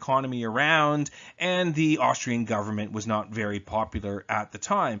German economy around, and the Austrian government was not very popular at the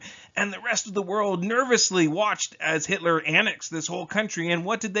time. And the rest of the world nervously watched as Hitler annexed this whole country, and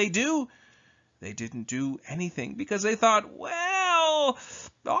what did they do? They didn't do anything because they thought, well, well,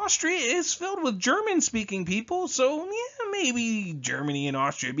 Austria is filled with German-speaking people, so yeah, maybe Germany and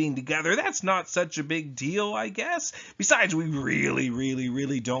Austria being together, that's not such a big deal, I guess. Besides, we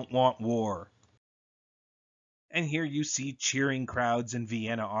really don't want war. And here you see cheering crowds in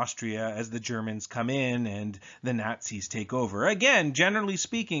Vienna, Austria, as the Germans come in and the Nazis take over. Again, generally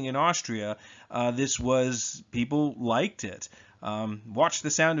speaking, in Austria, people liked it. Watch The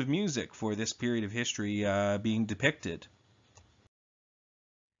Sound of Music for this period of history being depicted.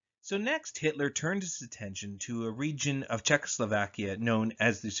 So next, Hitler turned his attention to a region of Czechoslovakia known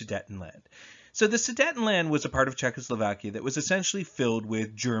as the Sudetenland. So the Sudetenland was a part of Czechoslovakia that was essentially filled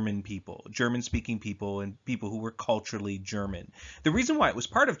with German people, German-speaking people, and people who were culturally German. The reason why it was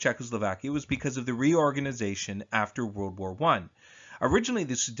part of Czechoslovakia was because of the reorganization after World War I. Originally,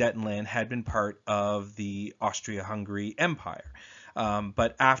 the Sudetenland had been part of the Austria-Hungary Empire,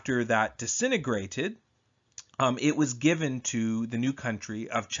 but after that disintegrated, it was given to the new country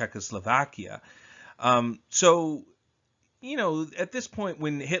of Czechoslovakia. At this point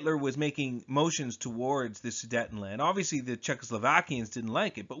when Hitler was making motions towards the Sudetenland, obviously the Czechoslovakians didn't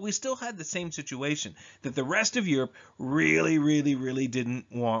like it, but we still had the same situation that the rest of Europe really didn't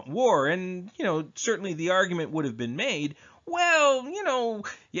want war. And, certainly the argument would have been made, well,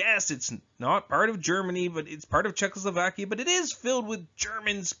 yes, it's not part of Germany, but it's part of Czechoslovakia, but it is filled with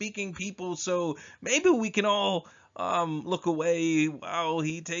German-speaking people, so maybe we can all look away while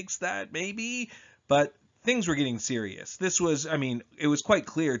he takes that, maybe. But things were getting serious. It was quite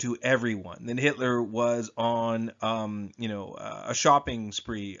clear to everyone that Hitler was on, a shopping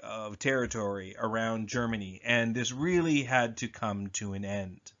spree of territory around Germany, and this really had to come to an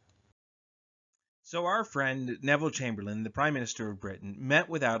end. So our friend Neville Chamberlain, the Prime Minister of Britain, met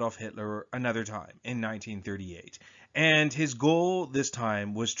with Adolf Hitler another time in 1938. And his goal this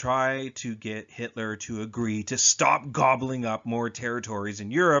time was try to get Hitler to agree to stop gobbling up more territories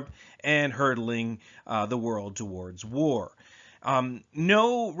in Europe and hurtling the world towards war.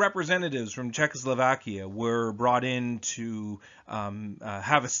 No representatives from Czechoslovakia were brought in to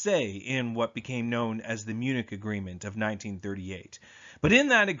have a say in what became known as the Munich Agreement of 1938. But in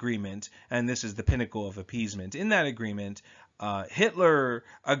that agreement, and this is the pinnacle of appeasement, in that agreement, Hitler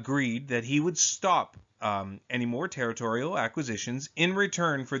agreed that he would stop any more territorial acquisitions in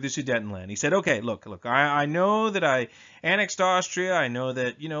return for the Sudetenland. He said, okay, look, I know that I annexed Austria, I know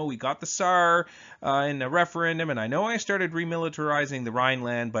that, we got the Tsar in a referendum, and I know I started remilitarizing the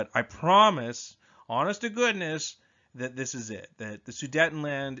Rhineland, but I promise, honest to goodness, that this is it, that the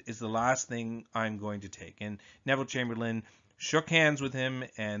Sudetenland is the last thing I'm going to take. And Neville Chamberlain shook hands with him,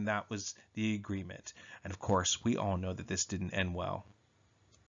 and that was the agreement. And of course, we all know that this didn't end well.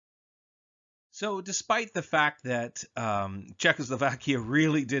 So despite the fact that Czechoslovakia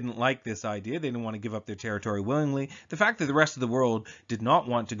really didn't like this idea, they didn't want to give up their territory willingly, the fact that the rest of the world did not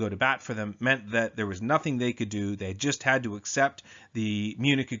want to go to bat for them meant that there was nothing they could do. They just had to accept the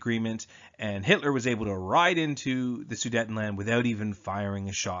Munich Agreement, and Hitler was able to ride into the Sudetenland without even firing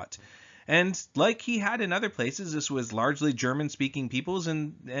a shot. And like he had in other places, this was largely German-speaking peoples,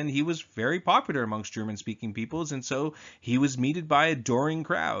 and he was very popular amongst German-speaking peoples, and so he was meted by adoring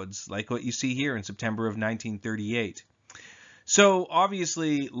crowds, like what you see here in September of 1938. So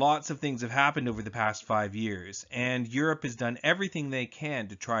obviously, lots of things have happened over the past 5 years, and Europe has done everything they can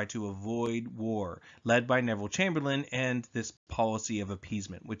to try to avoid war, led by Neville Chamberlain and this policy of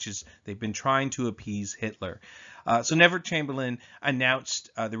appeasement, which is they've been trying to appease Hitler. So Neville Chamberlain announced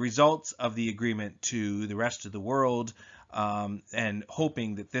the results of the agreement to the rest of the world, and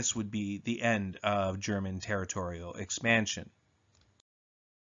hoping that this would be the end of German territorial expansion.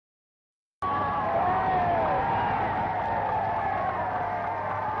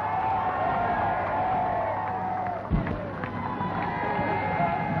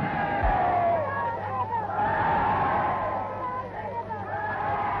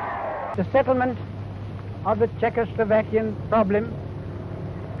 The settlement of the Czechoslovakian problem,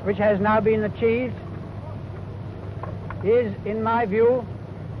 which has now been achieved, is, in my view,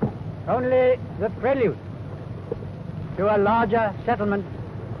 only the prelude to a larger settlement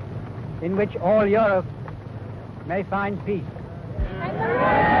in which all Europe may find peace.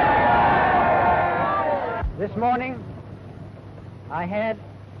 This morning, I had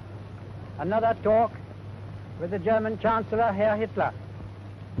another talk with the German Chancellor, Herr Hitler.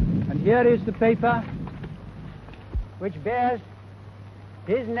 And here is the paper which bears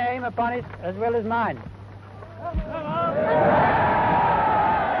his name upon it as well as mine.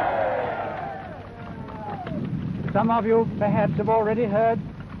 Some of you perhaps have already heard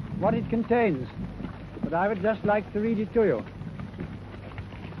what it contains, but I would just like to read it to you.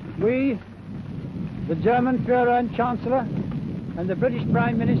 We, the German Führer and Chancellor, and the British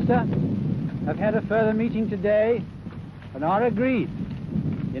Prime Minister have had a further meeting today and are agreed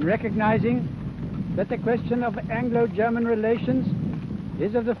in recognizing that the question of Anglo-German relations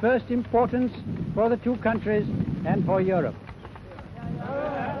is of the first importance for the two countries and for Europe.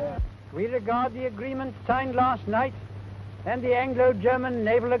 We regard the agreement signed last night and the Anglo-German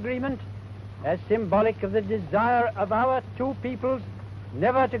naval agreement as symbolic of the desire of our two peoples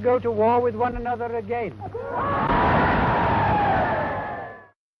never to go to war with one another again.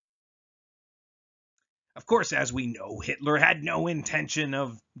 Of course, as we know, Hitler had no intention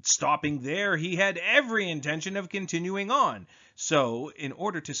of stopping there. He had every intention of continuing on. So, in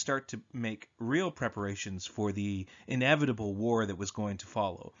order to start to make real preparations for the inevitable war that was going to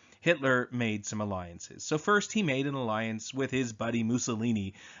follow, Hitler made some alliances. So first, he made an alliance with his buddy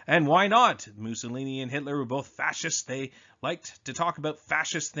Mussolini. And why not? Mussolini and Hitler were both fascists. They liked to talk about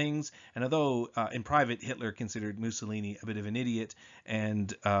fascist things. And although in private, Hitler considered Mussolini a bit of an idiot and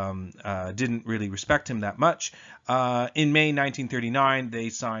didn't really respect him that much, in May 1939, they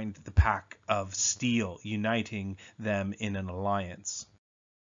signed the Pact of Steel, uniting them in an alliance.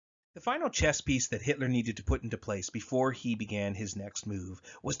 The final chess piece that Hitler needed to put into place before he began his next move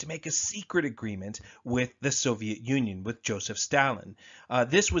was to make a secret agreement with the Soviet Union, with Joseph Stalin.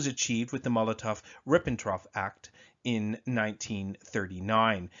 This was achieved with the Molotov-Ribbentrop Act in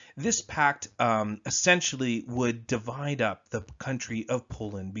 1939. This pact essentially would divide up the country of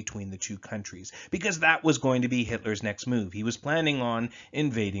Poland between the two countries, because that was going to be Hitler's next move. He was planning on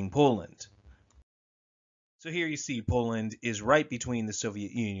invading Poland. So here you see Poland is right between the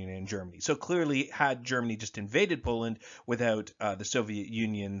Soviet Union and Germany. So clearly, had Germany just invaded Poland without the Soviet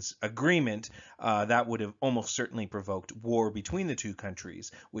Union's agreement, that would have almost certainly provoked war between the two countries,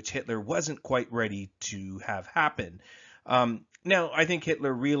 which Hitler wasn't quite ready to have happen. Now, I think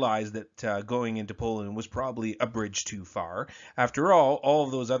Hitler realized that going into Poland was probably a bridge too far. After all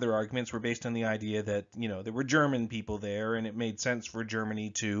of those other arguments were based on the idea that, there were German people there and it made sense for Germany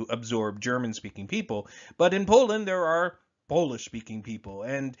to absorb German-speaking people. But in Poland, there are Polish-speaking people,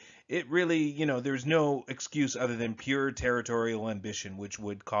 and it really, there's no excuse other than pure territorial ambition, which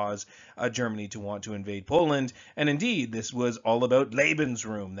would cause Germany to want to invade Poland. And indeed, this was all about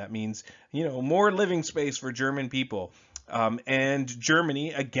Lebensraum. That means, more living space for German people. And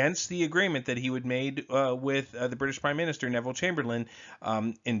Germany, against the agreement that he had made with the British Prime Minister, Neville Chamberlain,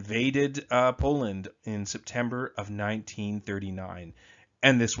 invaded Poland in September of 1939.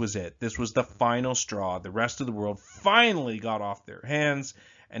 And this was it. This was the final straw. The rest of the world finally got off their hands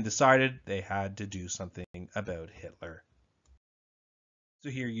and decided they had to do something about Hitler. So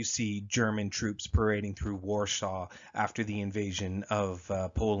here you see German troops parading through Warsaw after the invasion of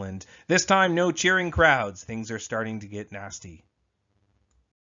Poland. This time, no cheering crowds. Things are starting to get nasty.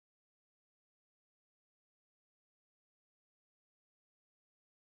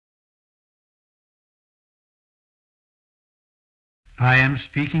 I am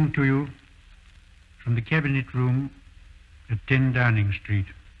speaking to you from the Cabinet Room at 10 Downing Street.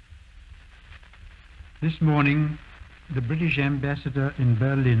 This morning, the British ambassador in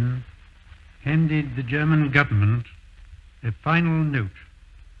Berlin handed the German government a final note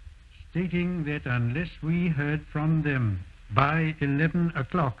stating that unless we heard from them by 11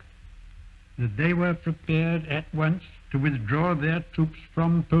 o'clock, that they were prepared at once to withdraw their troops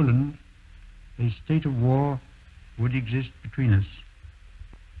from Poland, a state of war would exist between us.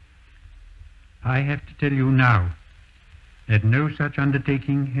 I have to tell you now that no such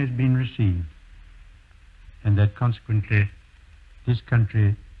undertaking has been received, and that consequently this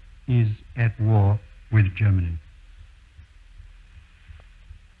country is at war with Germany.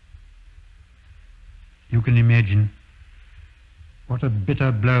 You can imagine what a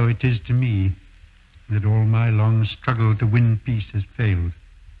bitter blow it is to me that all my long struggle to win peace has failed.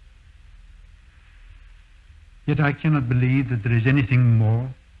 Yet I cannot believe that there is anything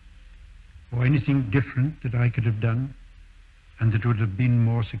more or anything different that I could have done and that would have been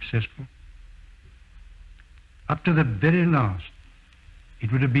more successful. Up to the very last,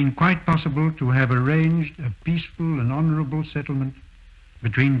 it would have been quite possible to have arranged a peaceful and honorable settlement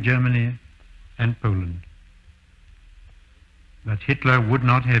between Germany and Poland. But Hitler would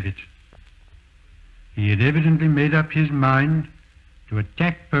not have it. He had evidently made up his mind to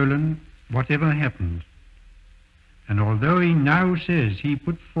attack Poland whatever happened. And although he now says he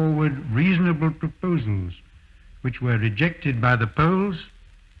put forward reasonable proposals which were rejected by the Poles,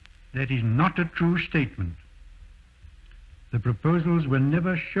 that is not a true statement. The proposals were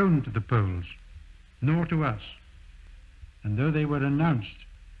never shown to the Poles, nor to us. And though they were announced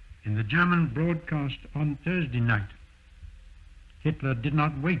in the German broadcast on Thursday night, Hitler did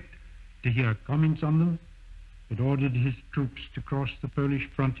not wait to hear comments on them, but ordered his troops to cross the Polish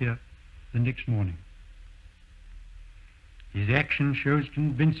frontier the next morning. His action shows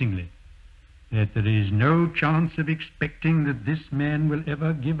convincingly that there is no chance of expecting that this man will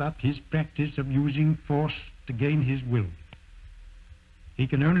ever give up his practice of using force to gain his will. He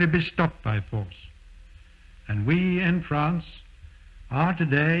can only be stopped by force. And we and France are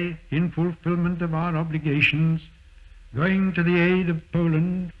today, in fulfillment of our obligations, going to the aid of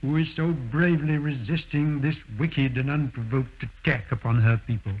Poland, who is so bravely resisting this wicked and unprovoked attack upon her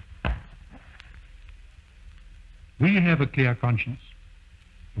people. We have a clear conscience.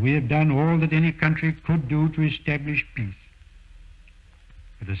 We have done all that any country could do to establish peace.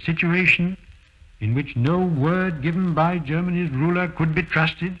 But a situation in which no word given by Germany's ruler could be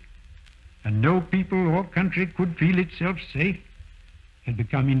trusted, and no people or country could feel itself safe, had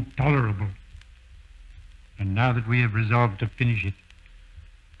become intolerable. And now that we have resolved to finish it,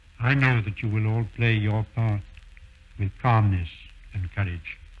 I know that you will all play your part with calmness and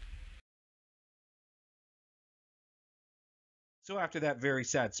courage. So after that very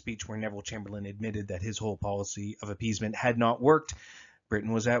sad speech where Neville Chamberlain admitted that his whole policy of appeasement had not worked,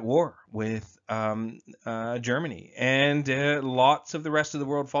 Britain was at war with Germany, and lots of the rest of the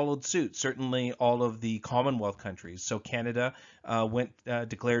world followed suit. Certainly all of the Commonwealth countries. So Canada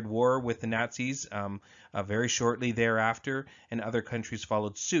declared war with the Nazis very shortly thereafter, and other countries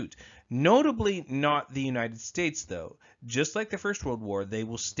followed suit. Notably not the United States, though. Just like the First World War, they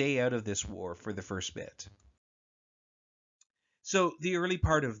will stay out of this war for the first bit. So the early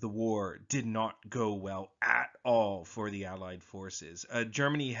part of the war did not go well at all for the Allied forces.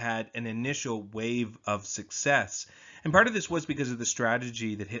 Germany had an initial wave of success, and part of this was because of the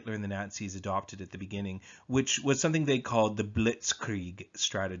strategy that Hitler and the Nazis adopted at the beginning, which was something they called the Blitzkrieg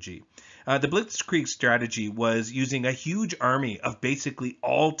strategy. The Blitzkrieg strategy was using a huge army of basically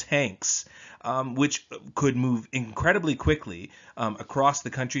all tanks, which could move incredibly quickly across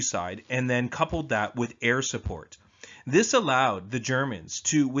the countryside, and then coupled that with air support. This allowed the Germans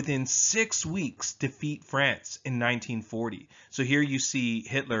to, within 6 weeks, defeat France in 1940. So here you see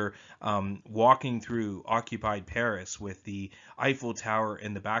Hitler walking through occupied Paris with the Eiffel Tower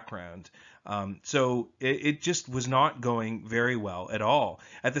in the background. So it just was not going very well at all.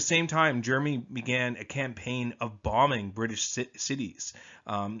 At the same time, Germany began a campaign of bombing British cities.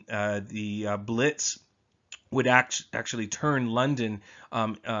 The Blitz would actually turn London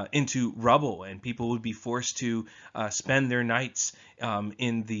into rubble, and people would be forced to spend their nights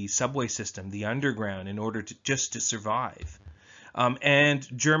in the subway system, the underground, in order to just to survive. And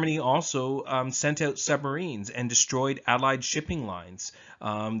Germany also sent out submarines and destroyed Allied shipping lines.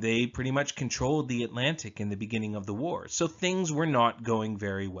 They pretty much controlled the Atlantic in the beginning of the war. So things were not going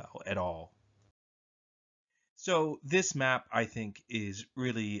very well at all. So this map, I think, is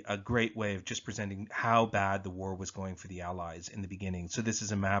really a great way of just presenting how bad the war was going for the Allies in the beginning. So this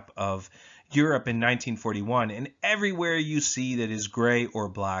is a map of Europe in 1941, and everywhere you see that is gray or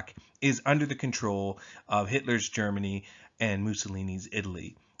black is under the control of Hitler's Germany and Mussolini's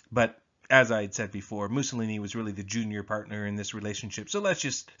Italy. But as I had said before, Mussolini was really the junior partner in this relationship. So let's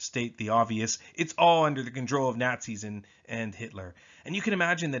just state the obvious. It's all under the control of Nazis and Hitler. And you can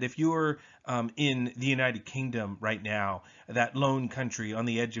imagine that if you're in the United Kingdom right now, that lone country on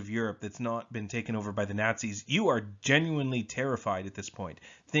the edge of Europe that's not been taken over by the Nazis, you are genuinely terrified at this point.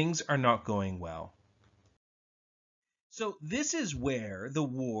 Things are not going well. So this is where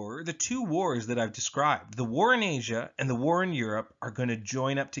the two wars that I've described, the war in Asia and the war in Europe, are going to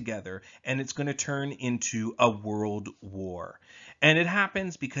join up together, and it's going to turn into a world war. And it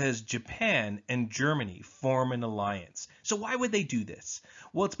happens because Japan and Germany form an alliance. So why would they do this?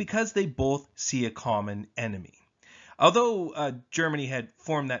 Well, it's because they both see a common enemy. Although Germany had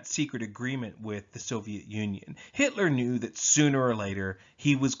formed that secret agreement with the Soviet Union, Hitler knew that sooner or later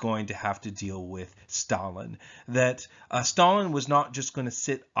he was going to have to deal with Stalin. That Stalin was not just going to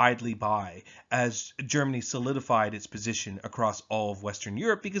sit idly by as Germany solidified its position across all of Western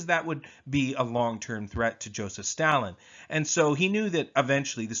Europe, because that would be a long-term threat to Joseph Stalin. And so he knew that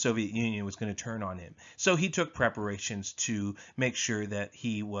eventually the Soviet Union was going to turn on him. So he took preparations to make sure that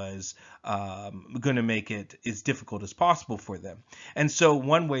he was going to make it as difficult as possible for them. And so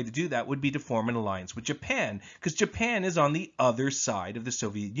one way to do that would be to form an alliance with Japan, because Japan is on the other side of the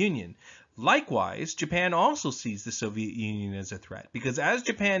Soviet Union. Likewise, Japan also sees the Soviet Union as a threat, because as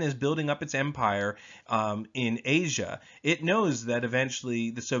Japan is building up its empire in Asia, it knows that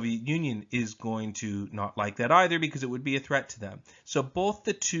eventually the Soviet Union is going to not like that either, because it would be a threat to them. So both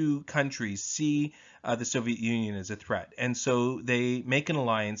the two countries see the Soviet Union as a threat, and so they make an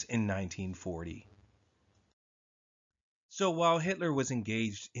alliance in 1940. So while Hitler was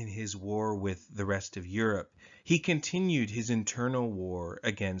engaged in his war with the rest of Europe, he continued his internal war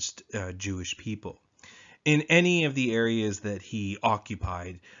against Jewish people. In any of the areas that he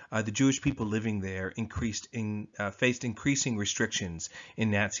occupied, the Jewish people living there faced increasing restrictions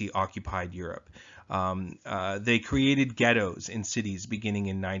in Nazi-occupied Europe. They created ghettos in cities beginning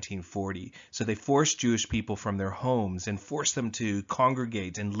in 1940. So they forced Jewish people from their homes and forced them to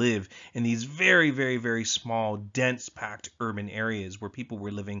congregate and live in these very, very, very small, dense packed urban areas where people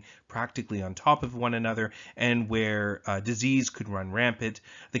were living practically on top of one another and where disease could run rampant.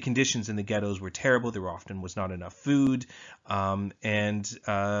 The conditions in the ghettos were terrible. There often was not enough food. And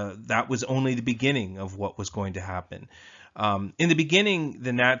that was only the beginning of what was going to happen. In the beginning,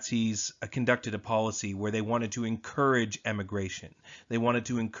 the Nazis conducted a policy where they wanted to encourage emigration. They wanted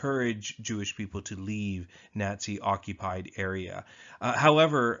to encourage Jewish people to leave Nazi-occupied area.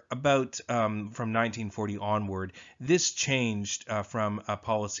 However, from 1940 onward, this changed from a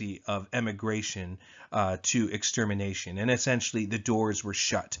policy of emigration to extermination. And essentially, the doors were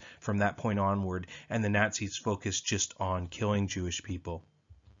shut from that point onward, and the Nazis focused just on killing Jewish people.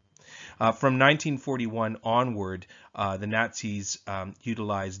 From 1941 onward, the Nazis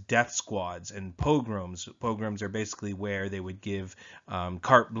utilized death squads and pogroms. Pogroms are basically where they would give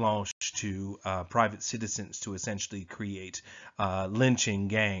carte blanche to private citizens to essentially create lynching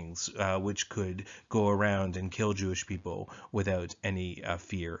gangs, which could go around and kill Jewish people without any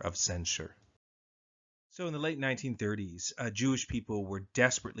fear of censure. So in the late 1930s, Jewish people were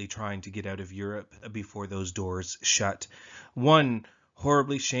desperately trying to get out of Europe before those doors shut. One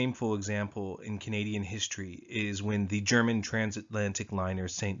horribly shameful example in Canadian history is when the German transatlantic liner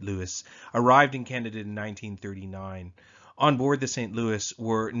St. Louis arrived in Canada in 1939. On board the St. Louis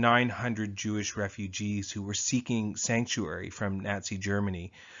were 900 Jewish refugees who were seeking sanctuary from Nazi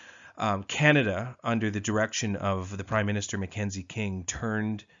Germany. Canada, under the direction of the Prime Minister Mackenzie King,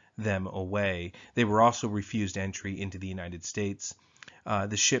 turned them away. They were also refused entry into the United States.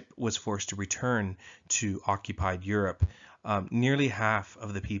 The ship was forced to return to occupied Europe. Nearly half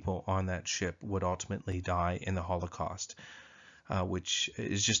of the people on that ship would ultimately die in the Holocaust, which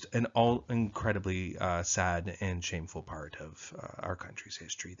is just an incredibly sad and shameful part of our country's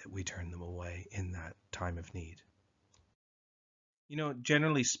history, that we turned them away in that time of need. You know,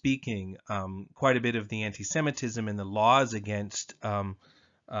 generally speaking, quite a bit of the anti-Semitism and the laws against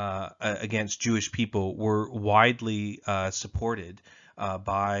Jewish people were widely supported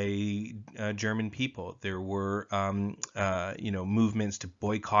by German people. There were, movements to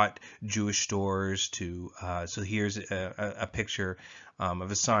boycott Jewish stores. So here's a picture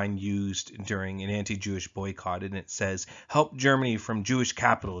of a sign used during an anti-Jewish boycott, and it says, "Help Germany from Jewish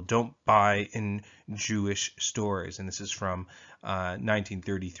capital. Don't buy in Jewish stores." And this is from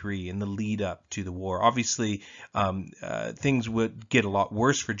 1933, in the lead up to the war. Obviously, things would get a lot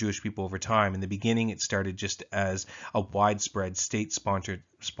worse for Jewish people over time. In the beginning, it started just as a widespread state-sponsored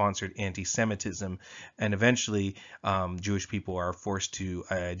anti-Semitism, and eventually Jewish people are forced to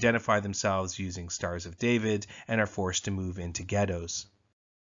identify themselves using Stars of David and are forced to move into ghettos.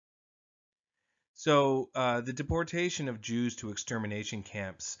 So the deportation of Jews to extermination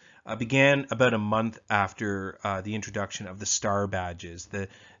camps began about a month after the introduction of the Star badges, the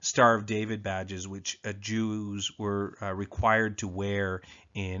Star of David badges, which Jews were required to wear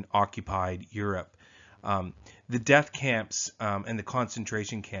in occupied Europe. The death camps and the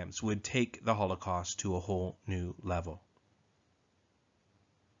concentration camps would take the Holocaust to a whole new level.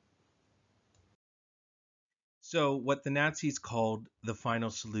 So what the Nazis called the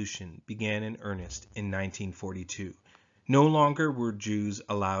final solution began in earnest in 1942. No longer were Jews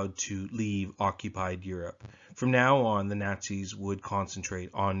allowed to leave occupied Europe. From now on, the Nazis would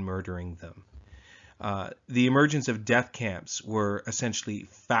concentrate on murdering them. The emergence of death camps were essentially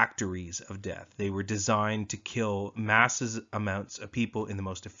factories of death. They were designed to kill massive amounts of people in the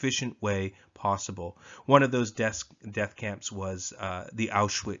most efficient way possible. One of those death camps was the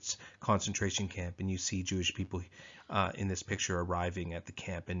Auschwitz concentration camp, and you see Jewish people in this picture arriving at the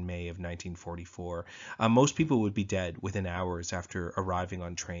camp in May of 1944. Most people would be dead within hours after arriving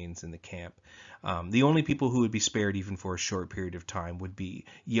on trains in the camp. The only people who would be spared even for a short period of time would be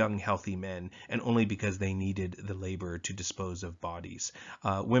young, healthy men, and only because they needed the labor to dispose of bodies.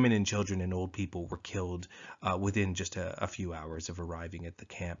 Women and children and old people were killed within just a few hours of arriving at the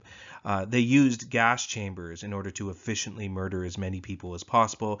camp. They used gas chambers in order to efficiently murder as many people as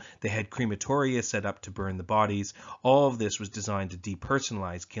possible. They had crematoria set up to burn the bodies. All of this was designed to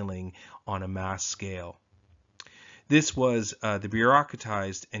depersonalize killing on a mass scale. This was the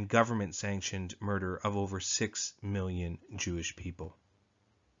bureaucratized and government-sanctioned murder of over 6 million Jewish people.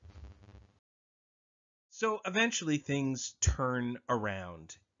 So eventually things turn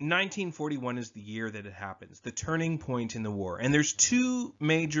around. 1941 is the year that it happens, the turning point in the war. And there's two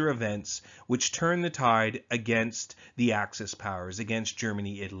major events which turn the tide against the Axis powers, against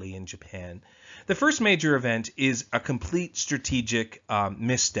Germany, Italy, and Japan. The first major event is a complete strategic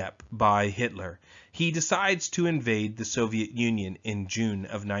misstep by Hitler. He decides to invade the Soviet Union in June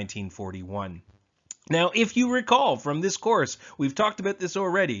of 1941. Now, if you recall from this course, we've talked about this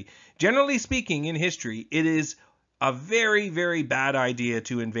already. Generally speaking, in history, it is a very, very bad idea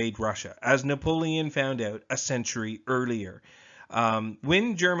to invade Russia, as Napoleon found out a century earlier.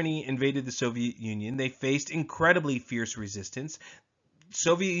 When Germany invaded the Soviet Union, they faced incredibly fierce resistance.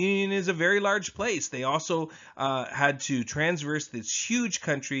 Soviet Union is a very large place. They also had to traverse this huge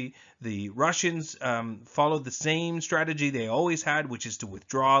country. The Russians followed the same strategy they always had, which is to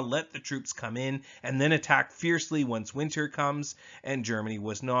withdraw, let the troops come in, and then attack fiercely once winter comes, and Germany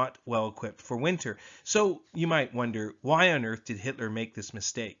was not well equipped for winter. So you might wonder, why on earth did Hitler make this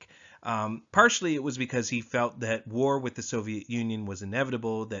mistake? Partially it was because he felt that war with the Soviet Union was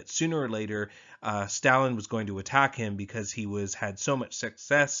inevitable, that sooner or later Stalin was going to attack him because he had so much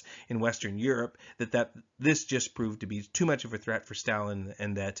success in Western Europe that this just proved to be too much of a threat for Stalin,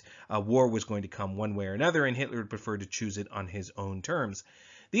 and that war was going to come one way or another, and Hitler would prefer to choose it on his own terms.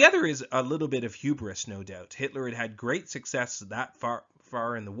 The other is a little bit of hubris, no doubt. Hitler had great success that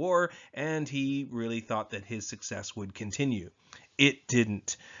far in the war, and he really thought that his success would continue. It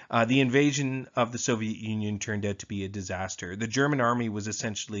didn't. The invasion of the Soviet Union turned out to be a disaster. The German army was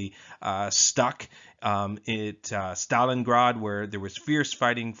essentially stuck at Stalingrad, where there was fierce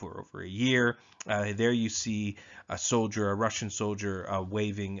fighting for over a year. There you see a Russian soldier,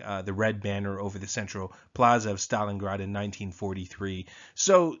 waving the red banner over the central plaza of Stalingrad in 1943.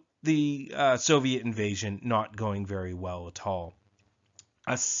 So the Soviet invasion not going very well at all.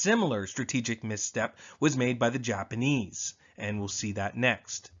 A similar strategic misstep was made by the Japanese, and we'll see that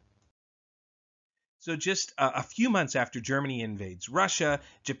next. So just a few months after Germany invades Russia,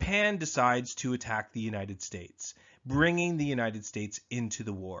 Japan decides to attack the United States, bringing the United States into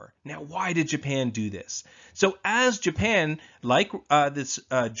the war. Now, why did Japan do this? So as Japan, like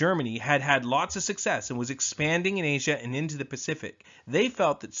Germany, had lots of success and was expanding in Asia and into the Pacific, they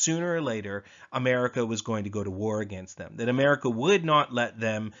felt that sooner or later America was going to go to war against them, that America would not let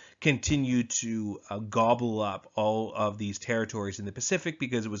them continue to gobble up all of these territories in the Pacific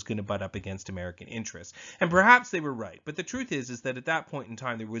because it was going to butt up against American interests. And perhaps they were right, but the truth is that at that point in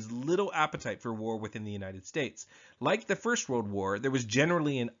time there was little appetite for war within the United States. Like the First World War, there was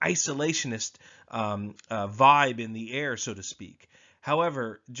generally an isolationist vibe in the air, so to speak.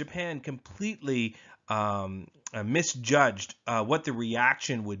 However, Japan completely misjudged what the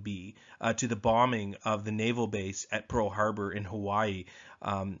reaction would be to the bombing of the naval base at Pearl Harbor in Hawaii.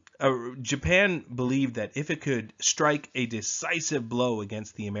 Japan believed that if it could strike a decisive blow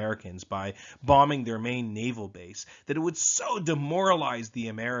against the Americans by bombing their main naval base, that it would so demoralize the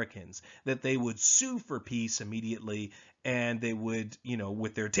Americans that they would sue for peace immediately, and they would,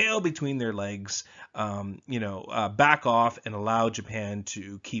 with their tail between their legs, back off and allow Japan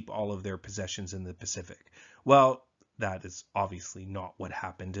to keep all of their possessions in the Pacific. Well, that is obviously not what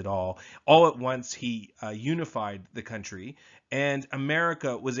happened at all. All at once, he unified the country, and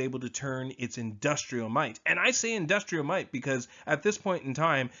America was able to turn its industrial might. And I say industrial might because at this point in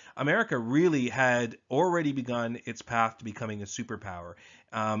time, America really had already begun its path to becoming a superpower.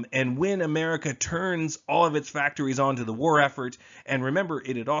 And when America turns all of its factories onto the war effort, and remember,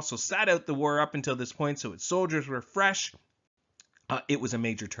 it had also sat out the war up until this point, so its soldiers were fresh, it was a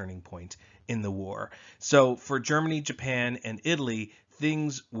major turning point in the war. So for Germany, Japan, and Italy,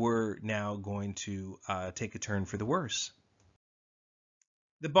 things were now going to take a turn for the worse.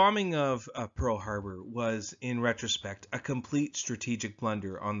 The bombing of Pearl Harbor was, in retrospect, a complete strategic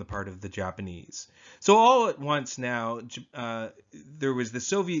blunder on the part of the Japanese. So all at once now, there was the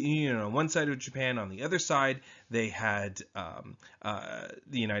Soviet Union on one side of Japan, on the other side they had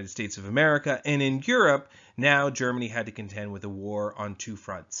the United States of America, and in Europe, now Germany had to contend with a war on two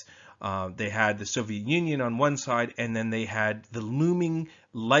fronts. They had the Soviet Union on one side, and then they had the looming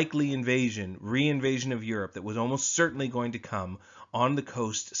likely reinvasion of Europe that was almost certainly going to come on the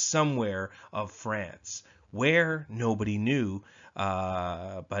coast somewhere of France. Where? Nobody knew,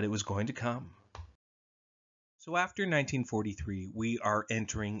 but it was going to come. So after 1943, we are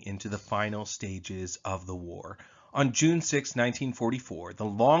entering into the final stages of the war. On June 6, 1944, the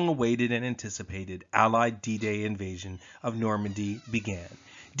long-awaited and anticipated Allied D-Day invasion of Normandy began.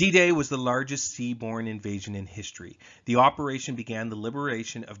 D-Day was the largest seaborne invasion in history. The operation began the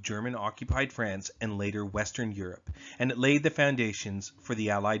liberation of German-occupied France and later Western Europe, and it laid the foundations for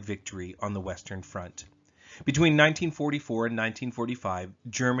the Allied victory on the Western Front. Between 1944 and 1945,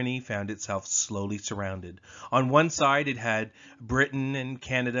 Germany found itself slowly surrounded. On one side, it had Britain and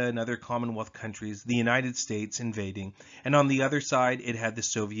Canada and other Commonwealth countries, the United States invading, and on the other side, it had the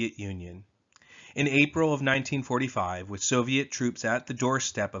Soviet Union. In April of 1945, with Soviet troops at the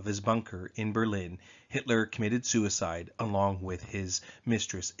doorstep of his bunker in Berlin, Hitler committed suicide along with his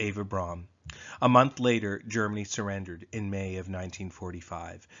mistress Eva Braun. A month later, Germany surrendered in May of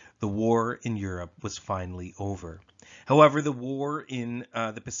 1945. The war in Europe was finally over. However, the war in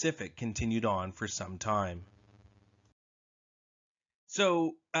the Pacific continued on for some time.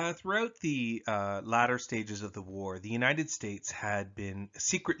 So, throughout the latter stages of the war, the United States had been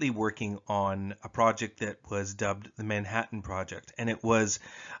secretly working on a project that was dubbed the Manhattan Project, and it was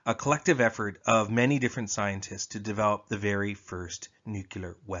a collective effort of many different scientists to develop the very first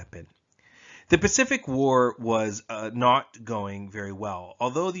nuclear weapon. The Pacific War was not going very well.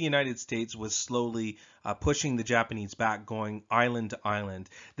 Although the United States was slowly pushing the Japanese back, going island to island,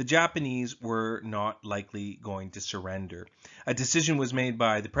 the Japanese were not likely going to surrender. A decision was made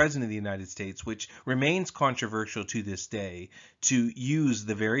by the President of the United States, which remains controversial to this day, to use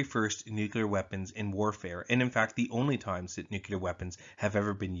the very first nuclear weapons in warfare, and in fact the only times that nuclear weapons have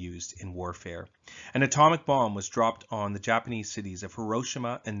ever been used in warfare. An atomic bomb was dropped on the Japanese cities of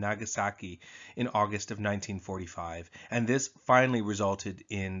Hiroshima and Nagasaki in August of 1945, and this finally resulted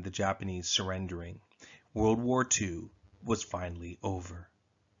in the Japanese surrendering. World War II was finally over.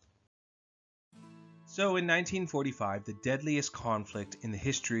 So in 1945, the deadliest conflict in the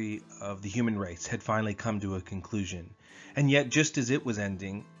history of the human race had finally come to a conclusion. And yet, just as it was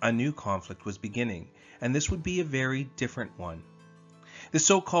ending, a new conflict was beginning, and this would be a very different one. The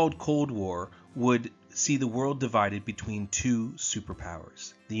so-called Cold War would see the world divided between two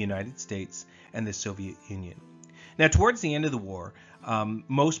superpowers, the United States and the Soviet Union. Now, towards the end of the war,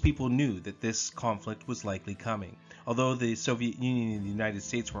 most people knew that this conflict was likely coming. Although the Soviet Union and the United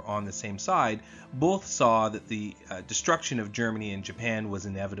States were on the same side, both saw that the destruction of Germany and Japan was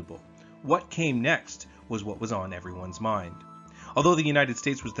inevitable. What came next was what was on everyone's mind. Although the United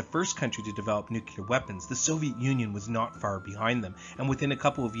States was the first country to develop nuclear weapons, the Soviet Union was not far behind them, and within a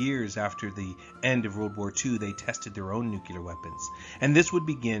couple of years after the end of World War II, they tested their own nuclear weapons. And this would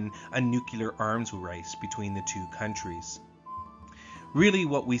begin a nuclear arms race between the two countries. Really,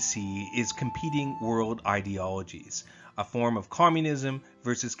 what we see is competing world ideologies, a form of communism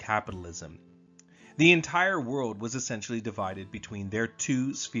versus capitalism. The entire world was essentially divided between their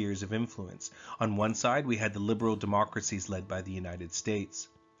two spheres of influence. On one side, we had the liberal democracies led by the United States.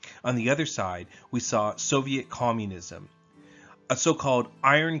 On the other side, we saw Soviet communism. A so-called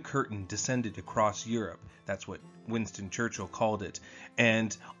Iron Curtain descended across Europe. That's what Winston Churchill called it.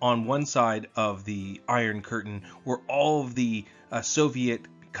 And on one side of the Iron Curtain were all of the Soviet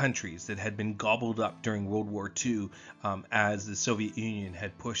countries that had been gobbled up during World War II as the Soviet Union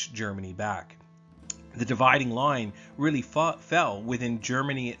had pushed Germany back. The dividing line really fell within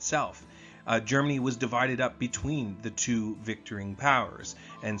Germany itself. Germany was divided up between the two victoring powers.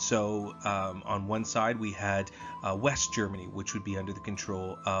 And so on one side we had West Germany, which would be under the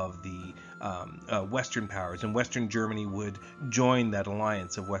control of the Western powers. And Western Germany would join that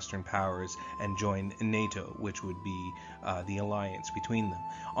alliance of Western powers and join NATO, which would be the alliance between them.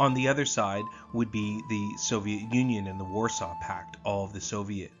 On the other side would be the Soviet Union and the Warsaw Pact, all of the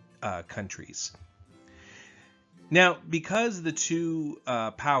Soviet countries. Now, because the two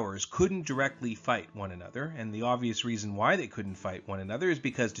powers couldn't directly fight one another, and the obvious reason why they couldn't fight one another is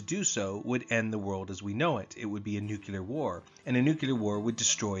because to do so would end the world as we know it. It would be a nuclear war, and a nuclear war would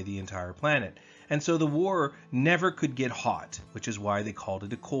destroy the entire planet. And so the war never could get hot, which is why they called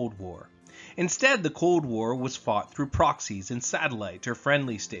it a Cold War. Instead, the Cold War was fought through proxies and satellite or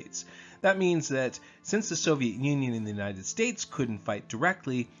friendly states. That means that since the Soviet Union and the United States couldn't fight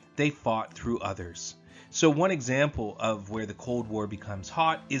directly, they fought through others. So one example of where the Cold War becomes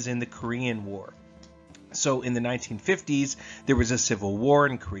hot is in the Korean War. So in the 1950s, there was a civil war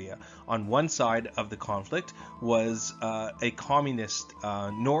in Korea. On one side of the conflict was a communist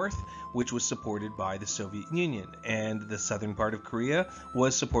north, which was supported by the Soviet Union, and the southern part of Korea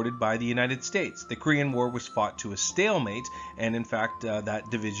was supported by the United States. The Korean War was fought to a stalemate, and in fact,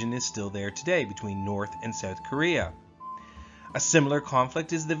 that division is still there today between North and South Korea. A similar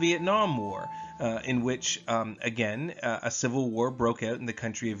conflict is the Vietnam War, in which, again, a civil war broke out in the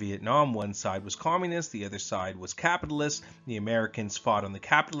country of Vietnam. One side was communist, the other side was capitalist. The Americans fought on the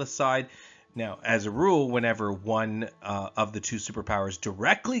capitalist side. Now, as a rule, whenever one of the two superpowers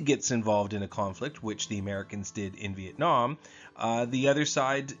directly gets involved in a conflict, which the Americans did in Vietnam, the other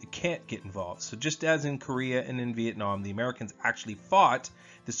side can't get involved. So just as in Korea and in Vietnam, the Americans actually fought,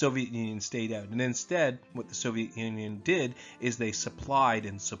 the Soviet Union stayed out. And instead, what the Soviet Union did is they supplied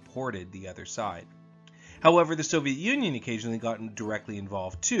and supported the other side. However, the Soviet Union occasionally got directly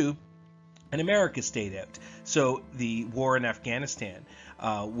involved too, and America stayed out. So the war in Afghanistan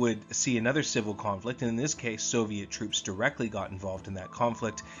would see another civil conflict, and in this case, Soviet troops directly got involved in that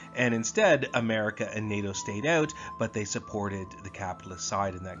conflict, and instead, America and NATO stayed out, but they supported the capitalist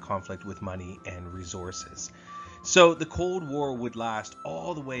side in that conflict with money and resources. So the Cold War would last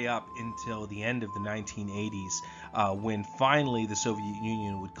all the way up until the end of the 1980s, when finally the Soviet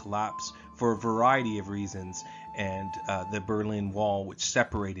Union would collapse for a variety of reasons, and the Berlin Wall, which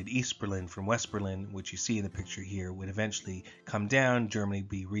separated East Berlin from West Berlin, which you see in the picture here, would eventually come down, Germany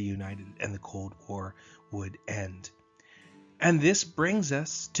be reunited, and the Cold War would end. And this brings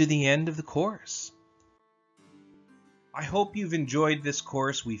us to the end of the course. I hope you've enjoyed this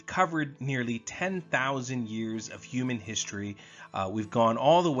course. We've covered nearly 10,000 years of human history. We've gone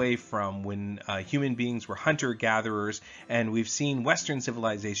all the way from when human beings were hunter-gatherers, and we've seen Western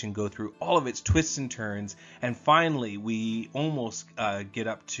civilization go through all of its twists and turns, and finally we almost get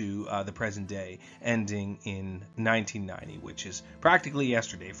up to the present day, ending in 1990, which is practically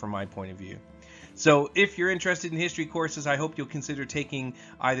yesterday from my point of view. So if you're interested in history courses, I hope you'll consider taking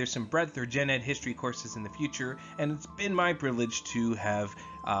either some breadth or gen ed history courses in the future, and it's been my privilege to have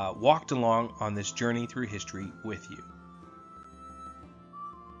walked along on this journey through history with you.